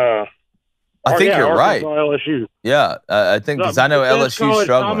 I think you're right. LSU. Yeah, I think because I know LSU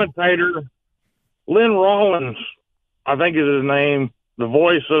struggling. Commentator Lynn Rollins, I think is his name, the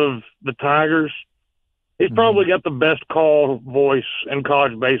voice of the Tigers. He's probably got the best call voice in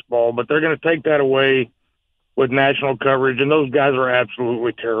college baseball, but they're going to take that away with national coverage, and those guys are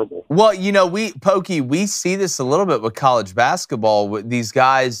absolutely terrible. Well, we see this a little bit with college basketball. With these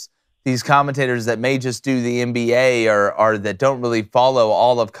guys, these commentators that may just do the NBA or that don't really follow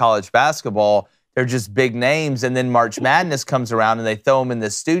all of college basketball, they're just big names. And then March Madness comes around and they throw them in the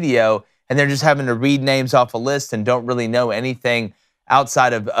studio and they're just having to read names off a list and don't really know anything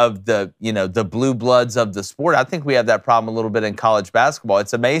outside of the, the blue bloods of the sport. I think we have that problem a little bit in college basketball.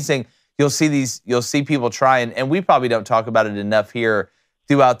 It's amazing. You'll see people try, and we probably don't talk about it enough here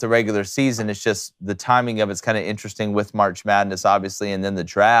throughout the regular season. It's just the timing of it's kind of interesting with March Madness, obviously, and then the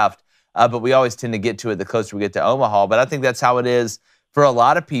draft. But we always tend to get to it the closer we get to Omaha. But I think that's how it is for a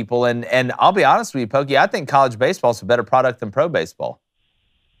lot of people. And I'll be honest with you, Pokey, I think college baseball is a better product than pro baseball.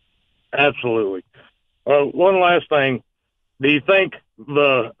 Absolutely. One last thing. Do you think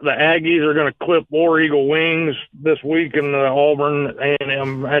the Aggies are going to clip War Eagle wings this week in the Auburn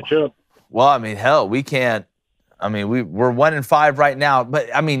A&M matchup? Well, I mean, hell, we can't. I mean, we're 1-5 right now, but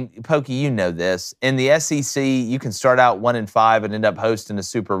I mean, Pokey, you know this. In the SEC, you can start out 1-5 and end up hosting a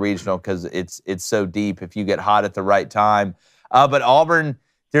super regional because it's so deep if you get hot at the right time. But Auburn,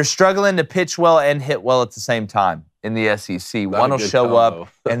 they're struggling to pitch well and hit well at the same time in the SEC. One will show up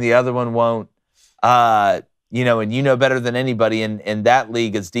and the other one won't. You know, and you know better than anybody in that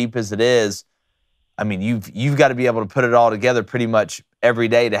league, as deep as it is. I mean, you've got to be able to put it all together pretty much every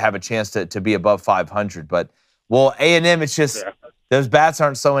day to have a chance to be above 500. But, well, A&M, it's just those bats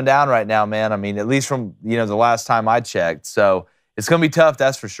aren't slowing down right now, man. I mean, at least from, you know, the last time I checked. So it's going to be tough,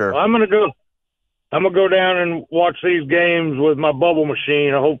 that's for sure. Well, I'm going to go down and watch these games with my bubble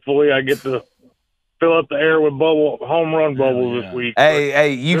machine. Hopefully I get to fill up the air with home run bubbles this week.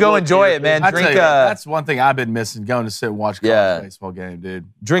 Hey, you go enjoy it, man. Drink that's one thing I've been missing, going to sit and watch college baseball game, dude.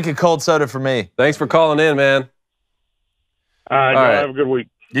 Drink a cold soda for me. Thanks for calling in, man. All right. Have a good week.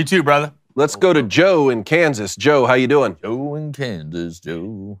 You too, brother. Let's go to Joe in Kansas. Joe, how you doing? Joe in Kansas,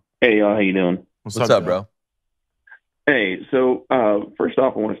 Joe. Hey, y'all. How you doing? What's up, bro? Hey, so first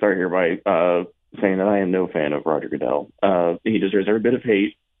off, I want to start here by saying that I am no fan of Roger Goodell. He deserves every bit of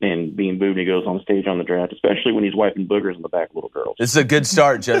hate and being booed when he goes on stage on the draft, especially when he's wiping boogers in the back of little girls. This is a good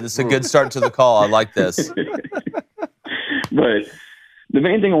start, Joe. This is a good start to the call. I like this. But the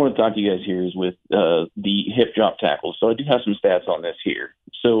main thing I want to talk to you guys here is with the hip drop tackles. So I do have some stats on this here.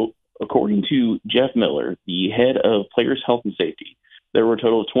 So according to Jeff Miller, the head of Players Health and Safety, there were a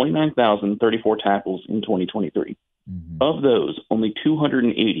total of 29,034 tackles in 2023. Mm-hmm. Of those, only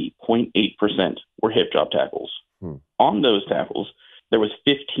 280.8% were hip drop tackles. On those tackles, there was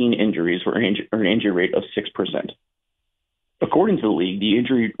 15 injuries for an injury rate of 6%. According to the league, the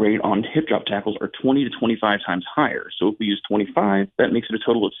injury rate on hip drop tackles are 20 to 25 times higher. So if we use 25, that makes it a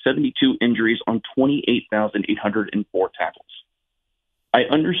total of 72 injuries on 28,804 tackles. I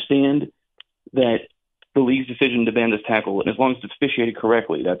understand that the league's decision to ban this tackle, and as long as it's officiated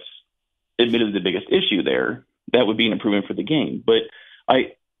correctly, that's admittedly the biggest issue there. That would be an improvement for the game. But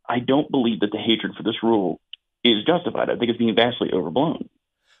I don't believe that the hatred for this rule is justified. I think it's being vastly overblown.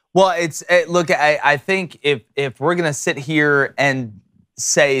 Well, look, I think if we're going to sit here and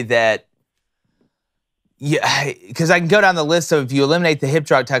say that, yeah, because I can go down the list of if you eliminate the hip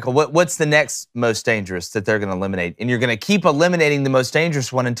drop tackle, what's the next most dangerous that they're going to eliminate? And you're going to keep eliminating the most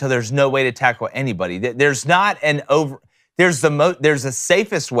dangerous one until there's no way to tackle anybody. There's not there's a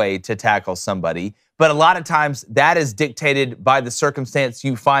safest way to tackle somebody, but a lot of times that is dictated by the circumstance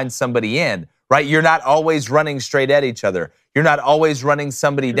you find somebody in. Right? You're not always running straight at each other. You're not always running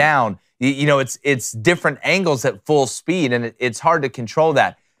somebody down. You know, it's different angles at full speed, and it's hard to control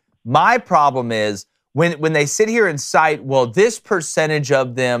that. My problem is when they sit here and cite, well, this percentage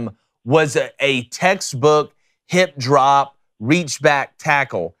of them was a textbook hip drop, reach back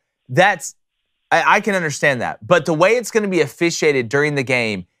tackle. I can understand that. But the way it's going to be officiated during the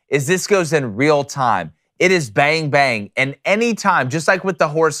game is this goes in real time. It is bang, bang. And any time, just like with the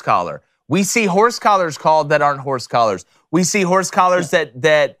horse collar, we see horse collars called that aren't horse collars. We see horse collars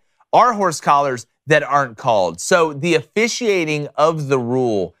that are horse collars that aren't called. So the officiating of the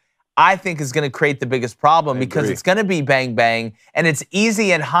rule, I think, is going to create the biggest problem because it's going to be bang, bang. And it's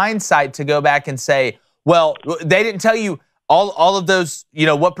easy in hindsight to go back and say, well, they didn't tell you all of those, you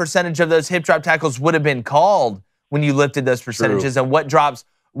know, what percentage of those hip drop tackles would have been called when you lifted those percentages and what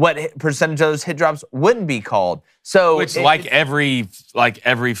percentage of those hit drops wouldn't be called. So which every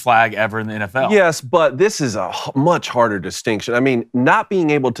flag ever in the NFL. Yes, but this is a much harder distinction. I mean, not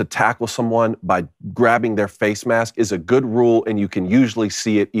being able to tackle someone by grabbing their face mask is a good rule, and you can usually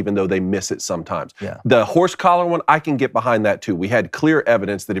see it even though they miss it sometimes. Yeah. The horse collar one, I can get behind that too. We had clear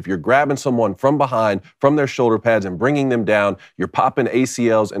evidence that if you're grabbing someone from behind, from their shoulder pads and bringing them down, you're popping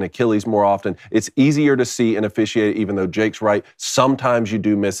ACLs and Achilles more often. It's easier to see and officiate, even though Jake's right. Sometimes you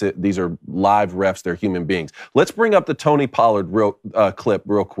do miss it. These are live refs. They're human beings. Let's bring up the Tony Pollard clip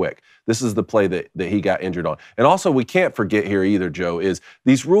real quick. This is the play that he got injured on. And also, we can't forget here either, Joe, is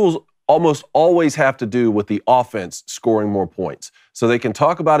these rules almost always have to do with the offense scoring more points. So they can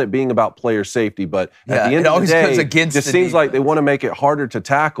talk about it being about player safety, but at the end of the day, it just seems like they want to make it harder to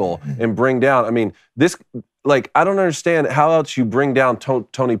tackle and bring down. I mean, this, like, I don't understand how else you bring down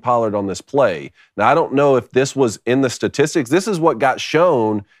Tony Pollard on this play. Now, I don't know if this was in the statistics. This is what got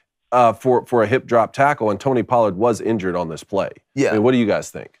shown for a hip drop tackle, and Tony Pollard was injured on this play. Yeah. I mean, what do you guys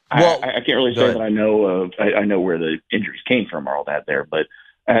think? Well, I can't really say that I know where the injuries came from or all that there, but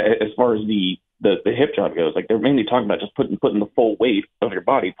as far as the hip drop goes, like, they're mainly talking about just putting the full weight of your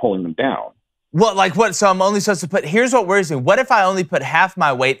body, pulling them down. Well, like what? So I'm only supposed to put, here's what worries me. What if I only put half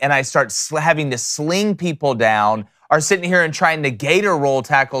my weight and I start having to sling people down, or sitting here and trying to gator roll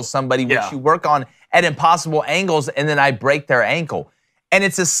tackle somebody, which you work on at impossible angles, and then I break their ankle. And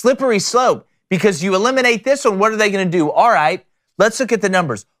it's a slippery slope because you eliminate this one, what are they going to do? All right, let's look at the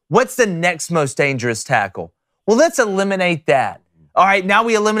numbers. What's the next most dangerous tackle? Well, let's eliminate that. All right, now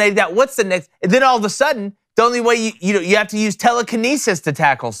we eliminated that. What's the next? And then all of a sudden, the only way you have to use telekinesis to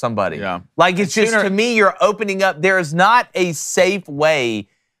tackle somebody. Yeah. Like it's just, to me, you're opening up. There is not a safe way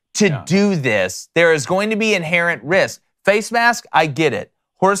to do this. There is going to be inherent risk. Face mask, I get it.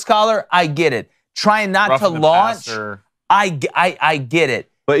 Horse collar, I get it. Trying not to launch, I get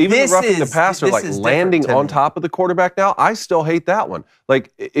it. But even roughing the passer, like landing on top of the quarterback now, I still hate that one.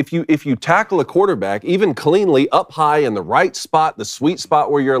 Like if you tackle a quarterback, even cleanly up high in the right spot, the sweet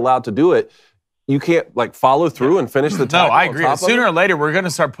spot where you're allowed to do it, you can't like follow through and finish the tackle. No, I agree. Sooner or later, we're going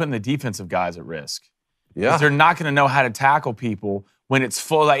to start putting the defensive guys at risk. Yeah. Because they're not going to know how to tackle people when it's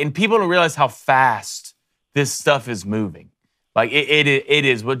full. And people don't realize how fast this stuff is moving. Like it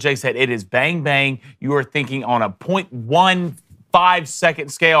is what Jake said. It is bang, bang. You are thinking on a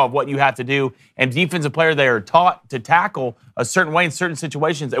 0.15-second scale of what you have to do. And defensive players, they are taught to tackle a certain way in certain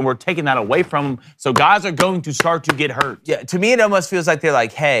situations, and we're taking that away from them. So guys are going to start to get hurt. Yeah, to me, it almost feels like they're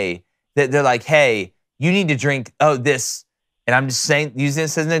like, hey, you need to drink, this. And I'm just saying, using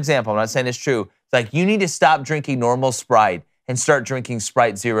this as an example. I'm not saying it's true. It's like, you need to stop drinking normal Sprite and start drinking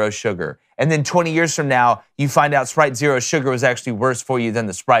Sprite Zero Sugar. And then 20 years from now, you find out Sprite Zero Sugar was actually worse for you than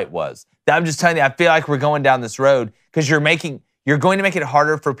the Sprite was. I'm just telling you, I feel like we're going down this road because you're going to make it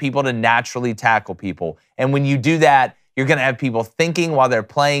harder for people to naturally tackle people. And when you do that, you're going to have people thinking while they're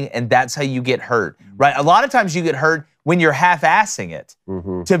playing, and that's how you get hurt, right? A lot of times you get hurt when you're half-assing it,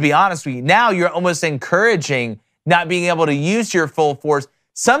 to be honest with you. Now you're almost encouraging not being able to use your full force.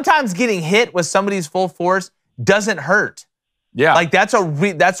 Sometimes getting hit with somebody's full force doesn't hurt. Yeah. Like that's a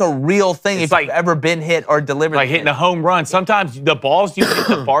real thing if you've ever been hit or delivered. Like hitting a home run. Sometimes the balls you hit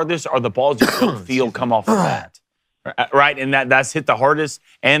the farthest are the balls you don't feel come off the bat. Right? And that's hit the hardest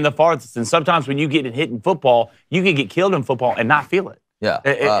and the farthest. And sometimes when you get hit in football, you can get killed in football and not feel it. Yeah.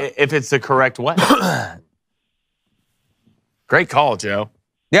 If it's the correct way. Great call, Joe.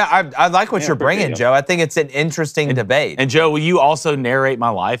 Yeah, I like what you're bringing, Joe. I think it's an interesting debate. And Joe, will you also narrate my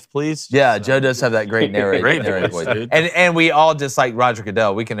life, please? Yeah, Joe does have that great narrator voice. And we all dislike Roger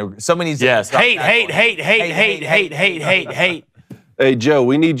Goodell. We can so many. Yes. Hate. Hey, Joe,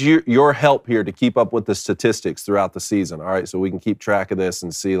 we need your help here to keep up with the statistics throughout the season, all right? So we can keep track of this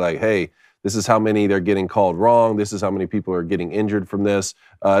and see, like, hey, this is how many they're getting called wrong. This is how many people are getting injured from this.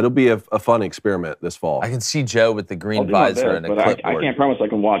 It'll be a fun experiment this fall. I can see Joe with the green visor and a clipboard. I can't promise I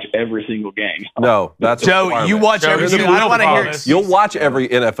can watch every single game. No, that's Joe. You watch every single. I don't want to hear. You'll watch every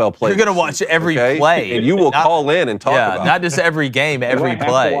NFL play. You're going to watch every play, and you will call in and talk about it. Not just every game, every play.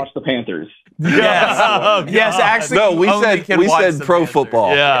 I have to watch the Panthers. Yes. Yes, actually. No, we said pro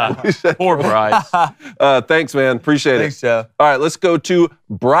football. Yeah. Poor Bryce. Thanks, man. Appreciate it. Thanks, Joe. All right, let's go to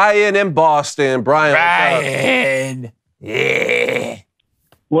Brian in Boston. Brian. Yeah.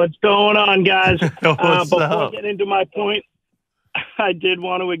 What's going on, guys? Before I up? get into my point, I did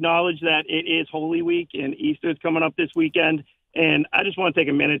want to acknowledge that it is Holy Week and Easter is coming up this weekend. And I just want to take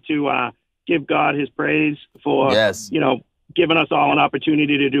a minute to give God his praise for, giving us all an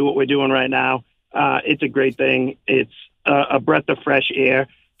opportunity to do what we're doing right now. It's a great thing. It's a breath of fresh air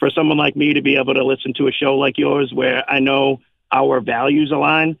for someone like me to be able to listen to a show like yours where I know our values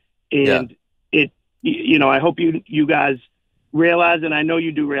align. And I hope you guys realize, and I know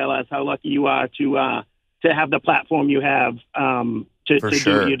you do realize how lucky you are to have the platform you have to do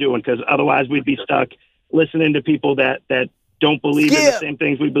what you're doing, because otherwise we'd be stuck listening to people that don't believe in the same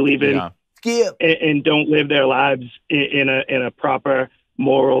things we believe in. And don't live their lives in a proper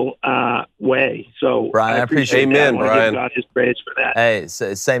moral way. So Brian, I appreciate that. Amen, I want to give God his praise for that. Hey,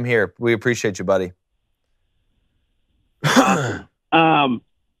 same here. We appreciate you, buddy.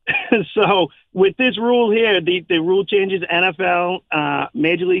 So with this rule here, the rule changes, NFL,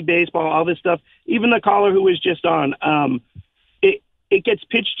 Major League Baseball, all this stuff, even the caller who was just on, it gets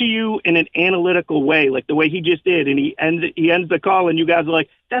pitched to you in an analytical way, like the way he just did. And he ends the call and you guys are like,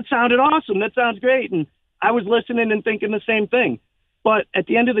 that sounded awesome. That sounds great. And I was listening and thinking the same thing. But at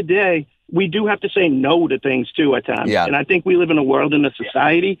the end of the day, we do have to say no to things too at times. Yeah. And I think we live in a world, in a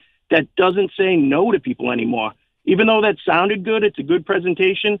society that doesn't say no to people anymore. Even though that sounded good, it's a good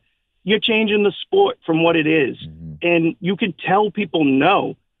presentation, you're changing the sport from what it is. Mm-hmm. And you can tell people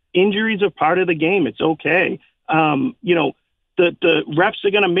no. Injuries are part of the game. It's okay. The refs are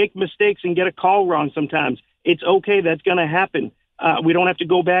going to make mistakes and get a call wrong sometimes. It's okay. That's going to happen. We don't have to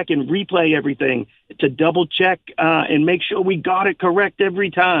go back and replay everything to double check and make sure we got it correct every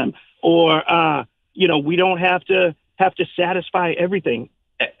time. Or, we don't have to satisfy everything.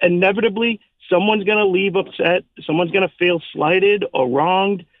 Inevitably, someone's going to leave upset. Someone's going to feel slighted or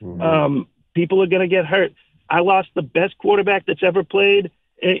wronged. People are going to get hurt. I lost the best quarterback that's ever played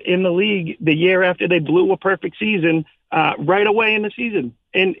in the league the year after they blew a perfect season right away in the season.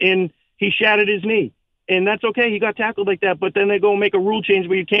 And he shattered his knee. And that's okay. He got tackled like that. But then they go make a rule change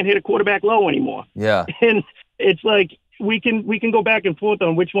where you can't hit a quarterback low anymore. Yeah. And it's like we can go back and forth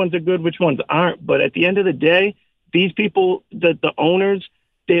on which ones are good, which ones aren't. But at the end of the day, these people, the owners,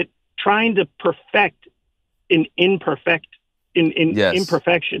 they're trying to perfect an imperfection,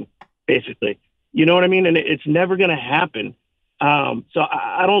 basically. You know what I mean? And it's never going to happen. So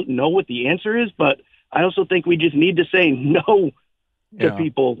I don't know what the answer is, but I also think we just need to say no to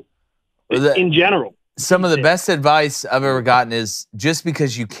people in general. Some of the best advice I've ever gotten is just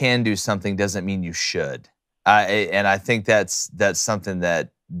because you can do something doesn't mean you should. And I think that's something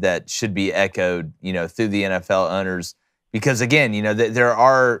that should be echoed, through the NFL owners, because again,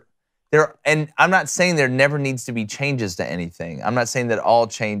 and I'm not saying there never needs to be changes to anything. I'm not saying that all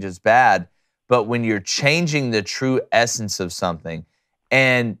change is bad, but when you're changing the true essence of something,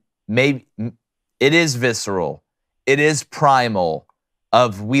 and maybe it is visceral, it is primal,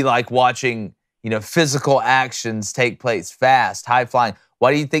 we like watching, physical actions take place, fast, high flying.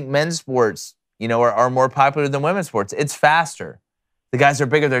 Why do you think men's sports, are more popular than women's sports? It's faster. The guys are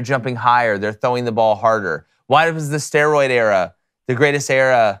bigger, they're jumping higher, they're throwing the ball harder. Why was the steroid era the greatest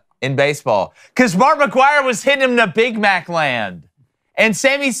era in baseball? Because Mark McGwire was hitting him to Big Mac land. And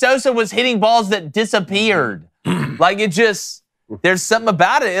Sammy Sosa was hitting balls that disappeared. There's something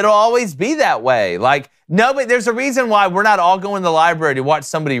about it. It'll always be that way. But there's a reason why we're not all going to the library to watch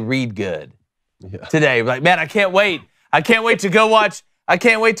somebody read good today. Man, I can't wait. I can't wait to go watch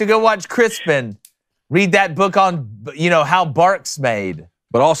Crispin read that book on, how bark's made.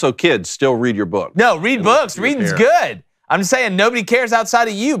 But also, kids, still read your book. No, read books. Reading's good. I'm just saying nobody cares outside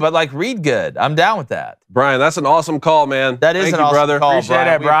of you, but read good. I'm down with that. Brian, that's an awesome call, man. That is an awesome brother. call,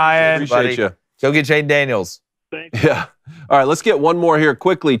 Appreciate it, Brian. Appreciate you. Go get Jane Daniels. Thanks. Yeah. All right, let's get one more here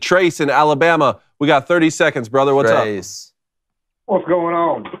quickly. Trace in Alabama. We got 30 seconds, brother. What's up? What's going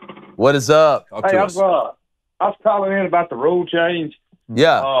on? What is up? Hey, I was calling in about the rule change.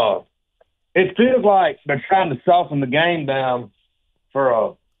 Yeah. It feels like they're trying to soften the game down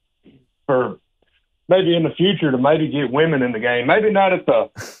for maybe in the future to maybe get women in the game. Maybe not at the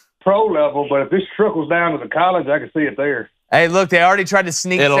pro level, but if this trickles down to the college, I can see it there. Hey, look, they already tried to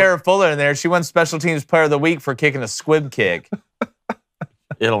sneak Sarah Fuller in there. She won Special Teams Player of the Week for kicking a squib kick.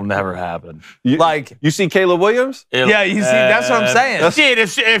 It'll never happen. You see Kayla Williams? Yeah, you see, that's what I'm saying. Shit,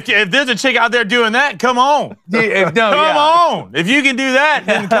 if there's a chick out there doing that, come on. Come on. If you can do that,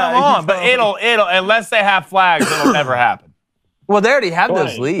 then come on. But it'll unless they have flags, it'll never happen. Well, they already have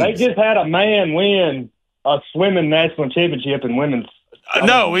those leagues. They just had a man win a swimming national championship in women's.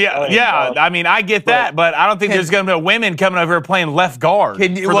 I mean, I get that, but I don't think there's going to be women coming over here playing left guard for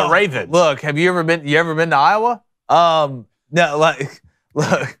the Ravens. Look, have you ever been to Iowa? No,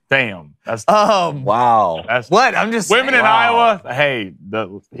 look. Damn. That's wow. What? I'm just women saying. In Iowa. Hey,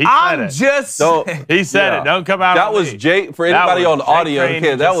 he said it. Don't come out. That was Jake. For anybody on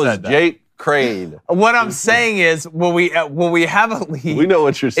audio, that was Jake Crain. What I'm saying is, will we have a league? We know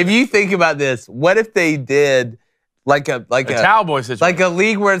what you're saying. If you think about this, what if they did like a cowboy situation, like a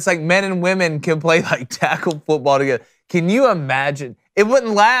league where it's like men and women can play like tackle football together? Can you imagine? It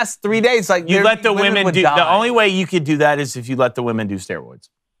wouldn't last 3 days. Like you let the women do. The only way you could do that is if you let the women do steroids,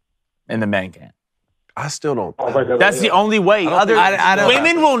 and the men can't. I still don't. That's the only way.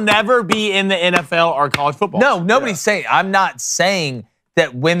 Women will never be in the NFL or college football. No, nobody's saying. I'm not saying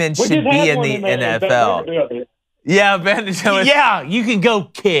that women should be in the NFL. Yeah, you can go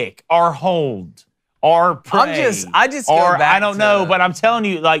kick or hold or pray. I just or I don't know, but I'm telling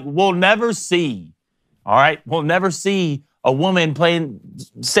you, we'll never see. All right, we'll never see a woman playing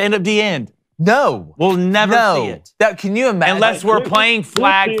stand-up D end. No, we'll never see it. Can you imagine? Unless we're playing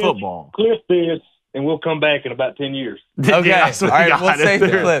flag football. Cliff this, and we'll come back in about 10 years. Okay, all right, we'll save the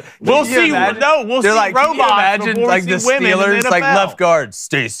clip. We'll see. We'll see robots. Imagine like the Steelers, like left guard,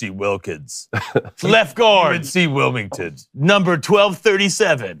 Stacey Wilkins, left guard, UNC Wilmington, number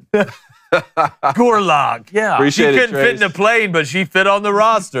 1237. Gorlock. Yeah. She couldn't fit in the plane, but she fit on the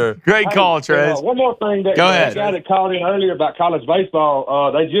roster. Great call, Trace. One more thing. Go ahead. The guy that called in earlier about college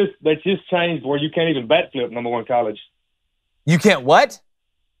baseball, they just changed where you can't even bat flip number one college. You can't what?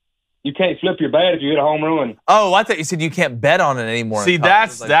 You can't flip your bat if you hit a home run. Oh, I thought you said you can't bet on it anymore. See,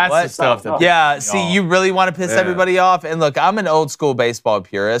 that's the stuff. See, you really want to piss everybody off? And look, I'm an old school baseball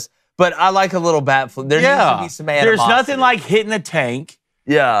purist, but I like a little bat flip. There needs to be some animosity. There's nothing like hitting a tank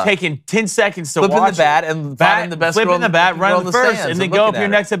taking 10 seconds to flipping watch the bat and finding the best flipping the bat, running the first, and then go up your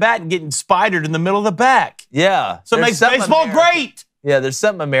next at bat and getting spidered in the middle of the back. Yeah. So it makes baseball great. Yeah, there's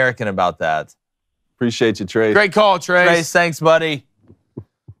something American about that. Appreciate you, Trace. Great call, Trace. Trace, thanks, buddy.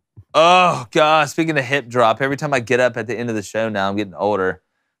 Oh, gosh. Speaking of hip drop, every time I get up at the end of the show now, I'm getting older.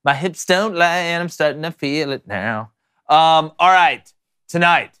 My hips don't lie, and I'm starting to feel it now. All right.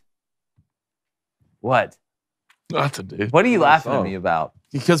 Tonight. What? Nothing, dude. What are you laughing at me about?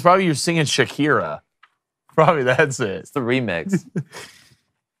 Because probably you're singing Shakira. Probably that's it. It's the remix.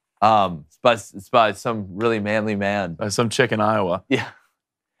 It's by some really manly man. By some chick in Iowa. Yeah.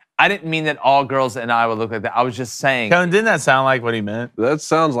 I didn't mean that all girls in Iowa look like that. I was just saying. Kevin, didn't that sound like what he meant? That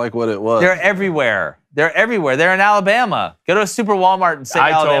sounds like what it was. They're everywhere. They're everywhere. They're in Alabama. Go to a super Walmart and say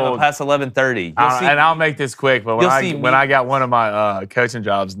Alabama past 11:30. And I'll make this quick, but when I got one of my coaching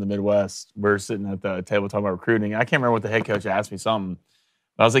jobs in the Midwest, we're sitting at the table talking about recruiting. I can't remember what the head coach asked me something.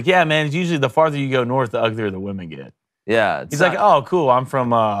 But I was like, yeah, man, it's usually the farther you go north, the uglier the women get. Yeah. He's like, oh, cool. I'm from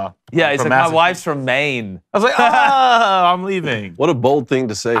he's like, my wife's from Maine. I was like, oh, I'm leaving. What a bold thing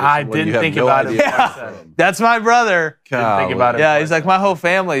to say. I didn't think about it. Yeah. That's my brother. Didn't think about it. Yeah, he's like, my whole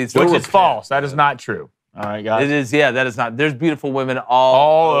family is. Which is false. That is not true. All right, guys. It is, that is not. There's beautiful women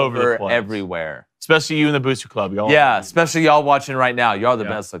all over the place. Everywhere. Especially you in the Booster Club. Y'all. Yeah, especially y'all watching right now. Y'all are the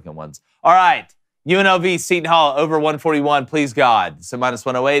best looking ones. All right. UNLV, Seton Hall, over 141, please God. So minus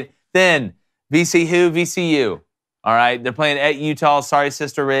 108. Then, VC who? VCU. All right, they're playing at Utah. Sorry,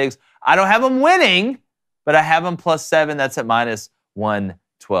 Sister Riggs. I don't have them winning, but I have them +7. That's at minus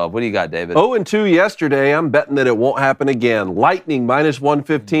 112. What do you got, David? 0-2 yesterday. I'm betting that it won't happen again. Lightning minus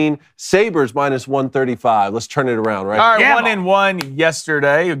 115. Sabres minus 135. Let's turn it around, right? All right, 1-1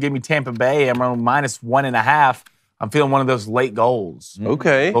 yesterday. It'll give me Tampa Bay. I'm on minus 1.5. I'm feeling one of those late goals.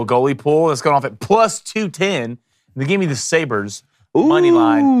 Okay. Little goalie pool. That's going off at +210. They give me the Sabres. Money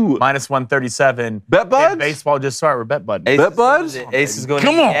line, minus 137. Bet buds? Baseball just started. We're bet buds. Bet buds? Ace is going to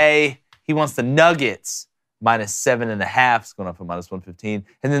A. He wants the Nuggets. Minus 7.5. It's going up for minus 115.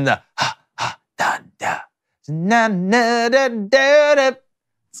 And then the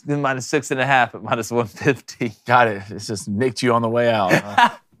it's minus 6.5 at minus 150. Got it. It's just nicked you on the way out.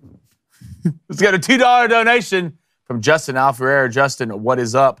 Let's get a $2 donation from Justin Alferrer. Justin, what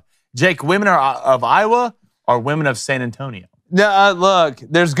is up? Jake, women of Iowa or women of San Antonio? No, look,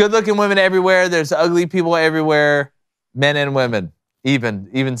 there's good-looking women everywhere. There's ugly people everywhere, men and women,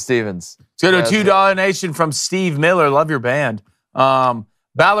 even Stevens. Let's go to a $2 donation from Steve Miller. Love your band.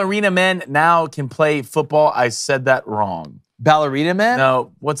 Ballerina men now can play football. I said that wrong. Ballerina men?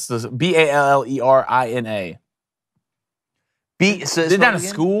 No, what's this? Ballerina. So is that a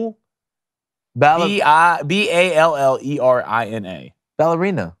school? Ballerina.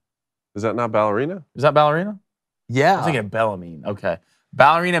 Ballerina. Is that not ballerina? Is that ballerina? Yeah. I'm thinking of Bellarmine. Okay.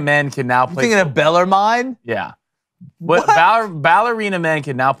 Ballerina men can now play thinking of Bellarmine? Yeah. What? Ballerina men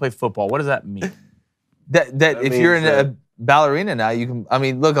can now play football. What does that mean? That if you're in a ballerina now, you can. I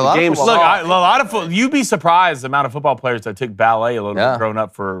mean, look, a lot of football. You'd be surprised the amount of football players that took ballet a little bit growing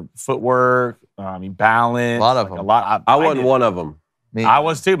up for footwork. Balance. A lot of them. A lot. I wasn't one of them. I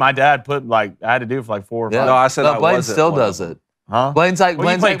was too. My dad I had to do it for like 4 or 5. No, I said Blaine still does it. Huh? Blaine's like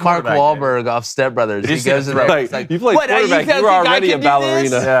Mark Wahlberg off Step Brothers. He goes in there. Like, you played quarterback. You were already a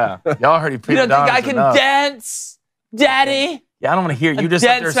ballerina. Yeah. Y'all already. You don't think I can dance, Daddy? Yeah, I don't want to hear you. Just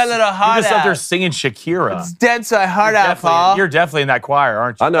dance a little hard. You just up there singing Shakira. It's dance my heart out, Paul. You're definitely in that choir,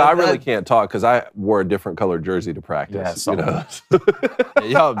 aren't you? I know. I really can't talk because I wore a different colored jersey to practice. Yeah,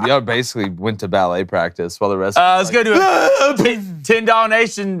 y'all basically went to ballet practice while the rest. Let's go to a $10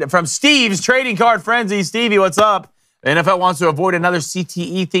 donation from Steve's Trading Card Frenzy. Stevie, what's up? The NFL wants to avoid another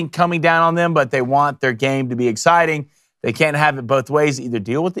CTE thing coming down on them, but they want their game to be exciting. They can't have it both ways. Either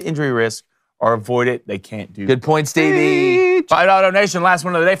deal with the injury risk or avoid it. They can't do. Good point, Stevie. $5 donation, last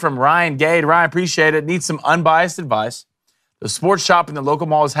one of the day from Ryan Gade. Ryan, appreciate it. Needs some unbiased advice. The sports shop in the local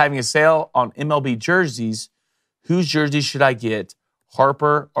mall is having a sale on MLB jerseys. Whose jersey should I get,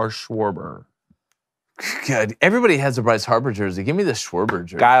 Harper or Schwarber? Good. Everybody has a Bryce Harper jersey. Give me the Schwarber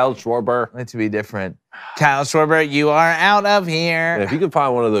jersey. Kyle Schwarber. I like to be different. Kyle Schwarber, you are out of here. And if you can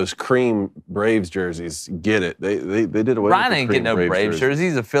find one of those cream Braves jerseys, get it. They did away with Ryan ain't getting no Braves jersey.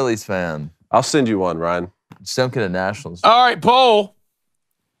 He's a Phillies fan. I'll send you one, Ryan. Just don't get a Nationals. All right, Paul.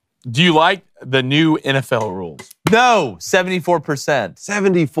 Do you like the new NFL rules? No, 74%.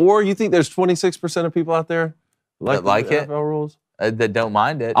 74? You think there's 26% of people out there that like it? NFL rules? That don't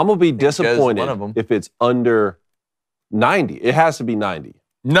mind it. I'm going to be disappointed if it's under 90. It has to be 90.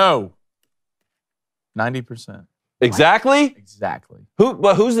 No. 90%. Exactly? Exactly.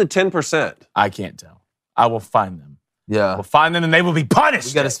 But who's the 10%? I can't tell. I will find them. Yeah. We'll find them and they will be punished.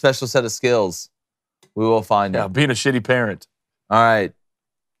 We got a special set of skills. We will find them. Being a shitty parent. All right.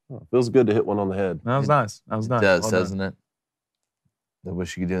 Oh, feels good to hit one on the head. That was nice. That was nice. It does, doesn't it? I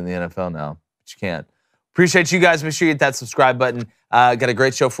wish you could do it in the NFL now, but you can't. Appreciate you guys. Make sure you hit that subscribe button. Got a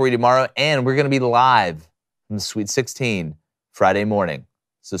great show for you tomorrow, and we're going to be live from the Sweet 16 Friday morning.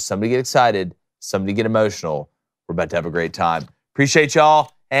 So somebody get excited, somebody get emotional. We're about to have a great time. Appreciate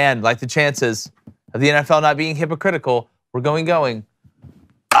y'all, and like the chances of the NFL not being hypocritical, we're going.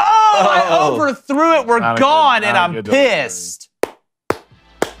 Oh, I overthrew it. We're gone, and I'm pissed.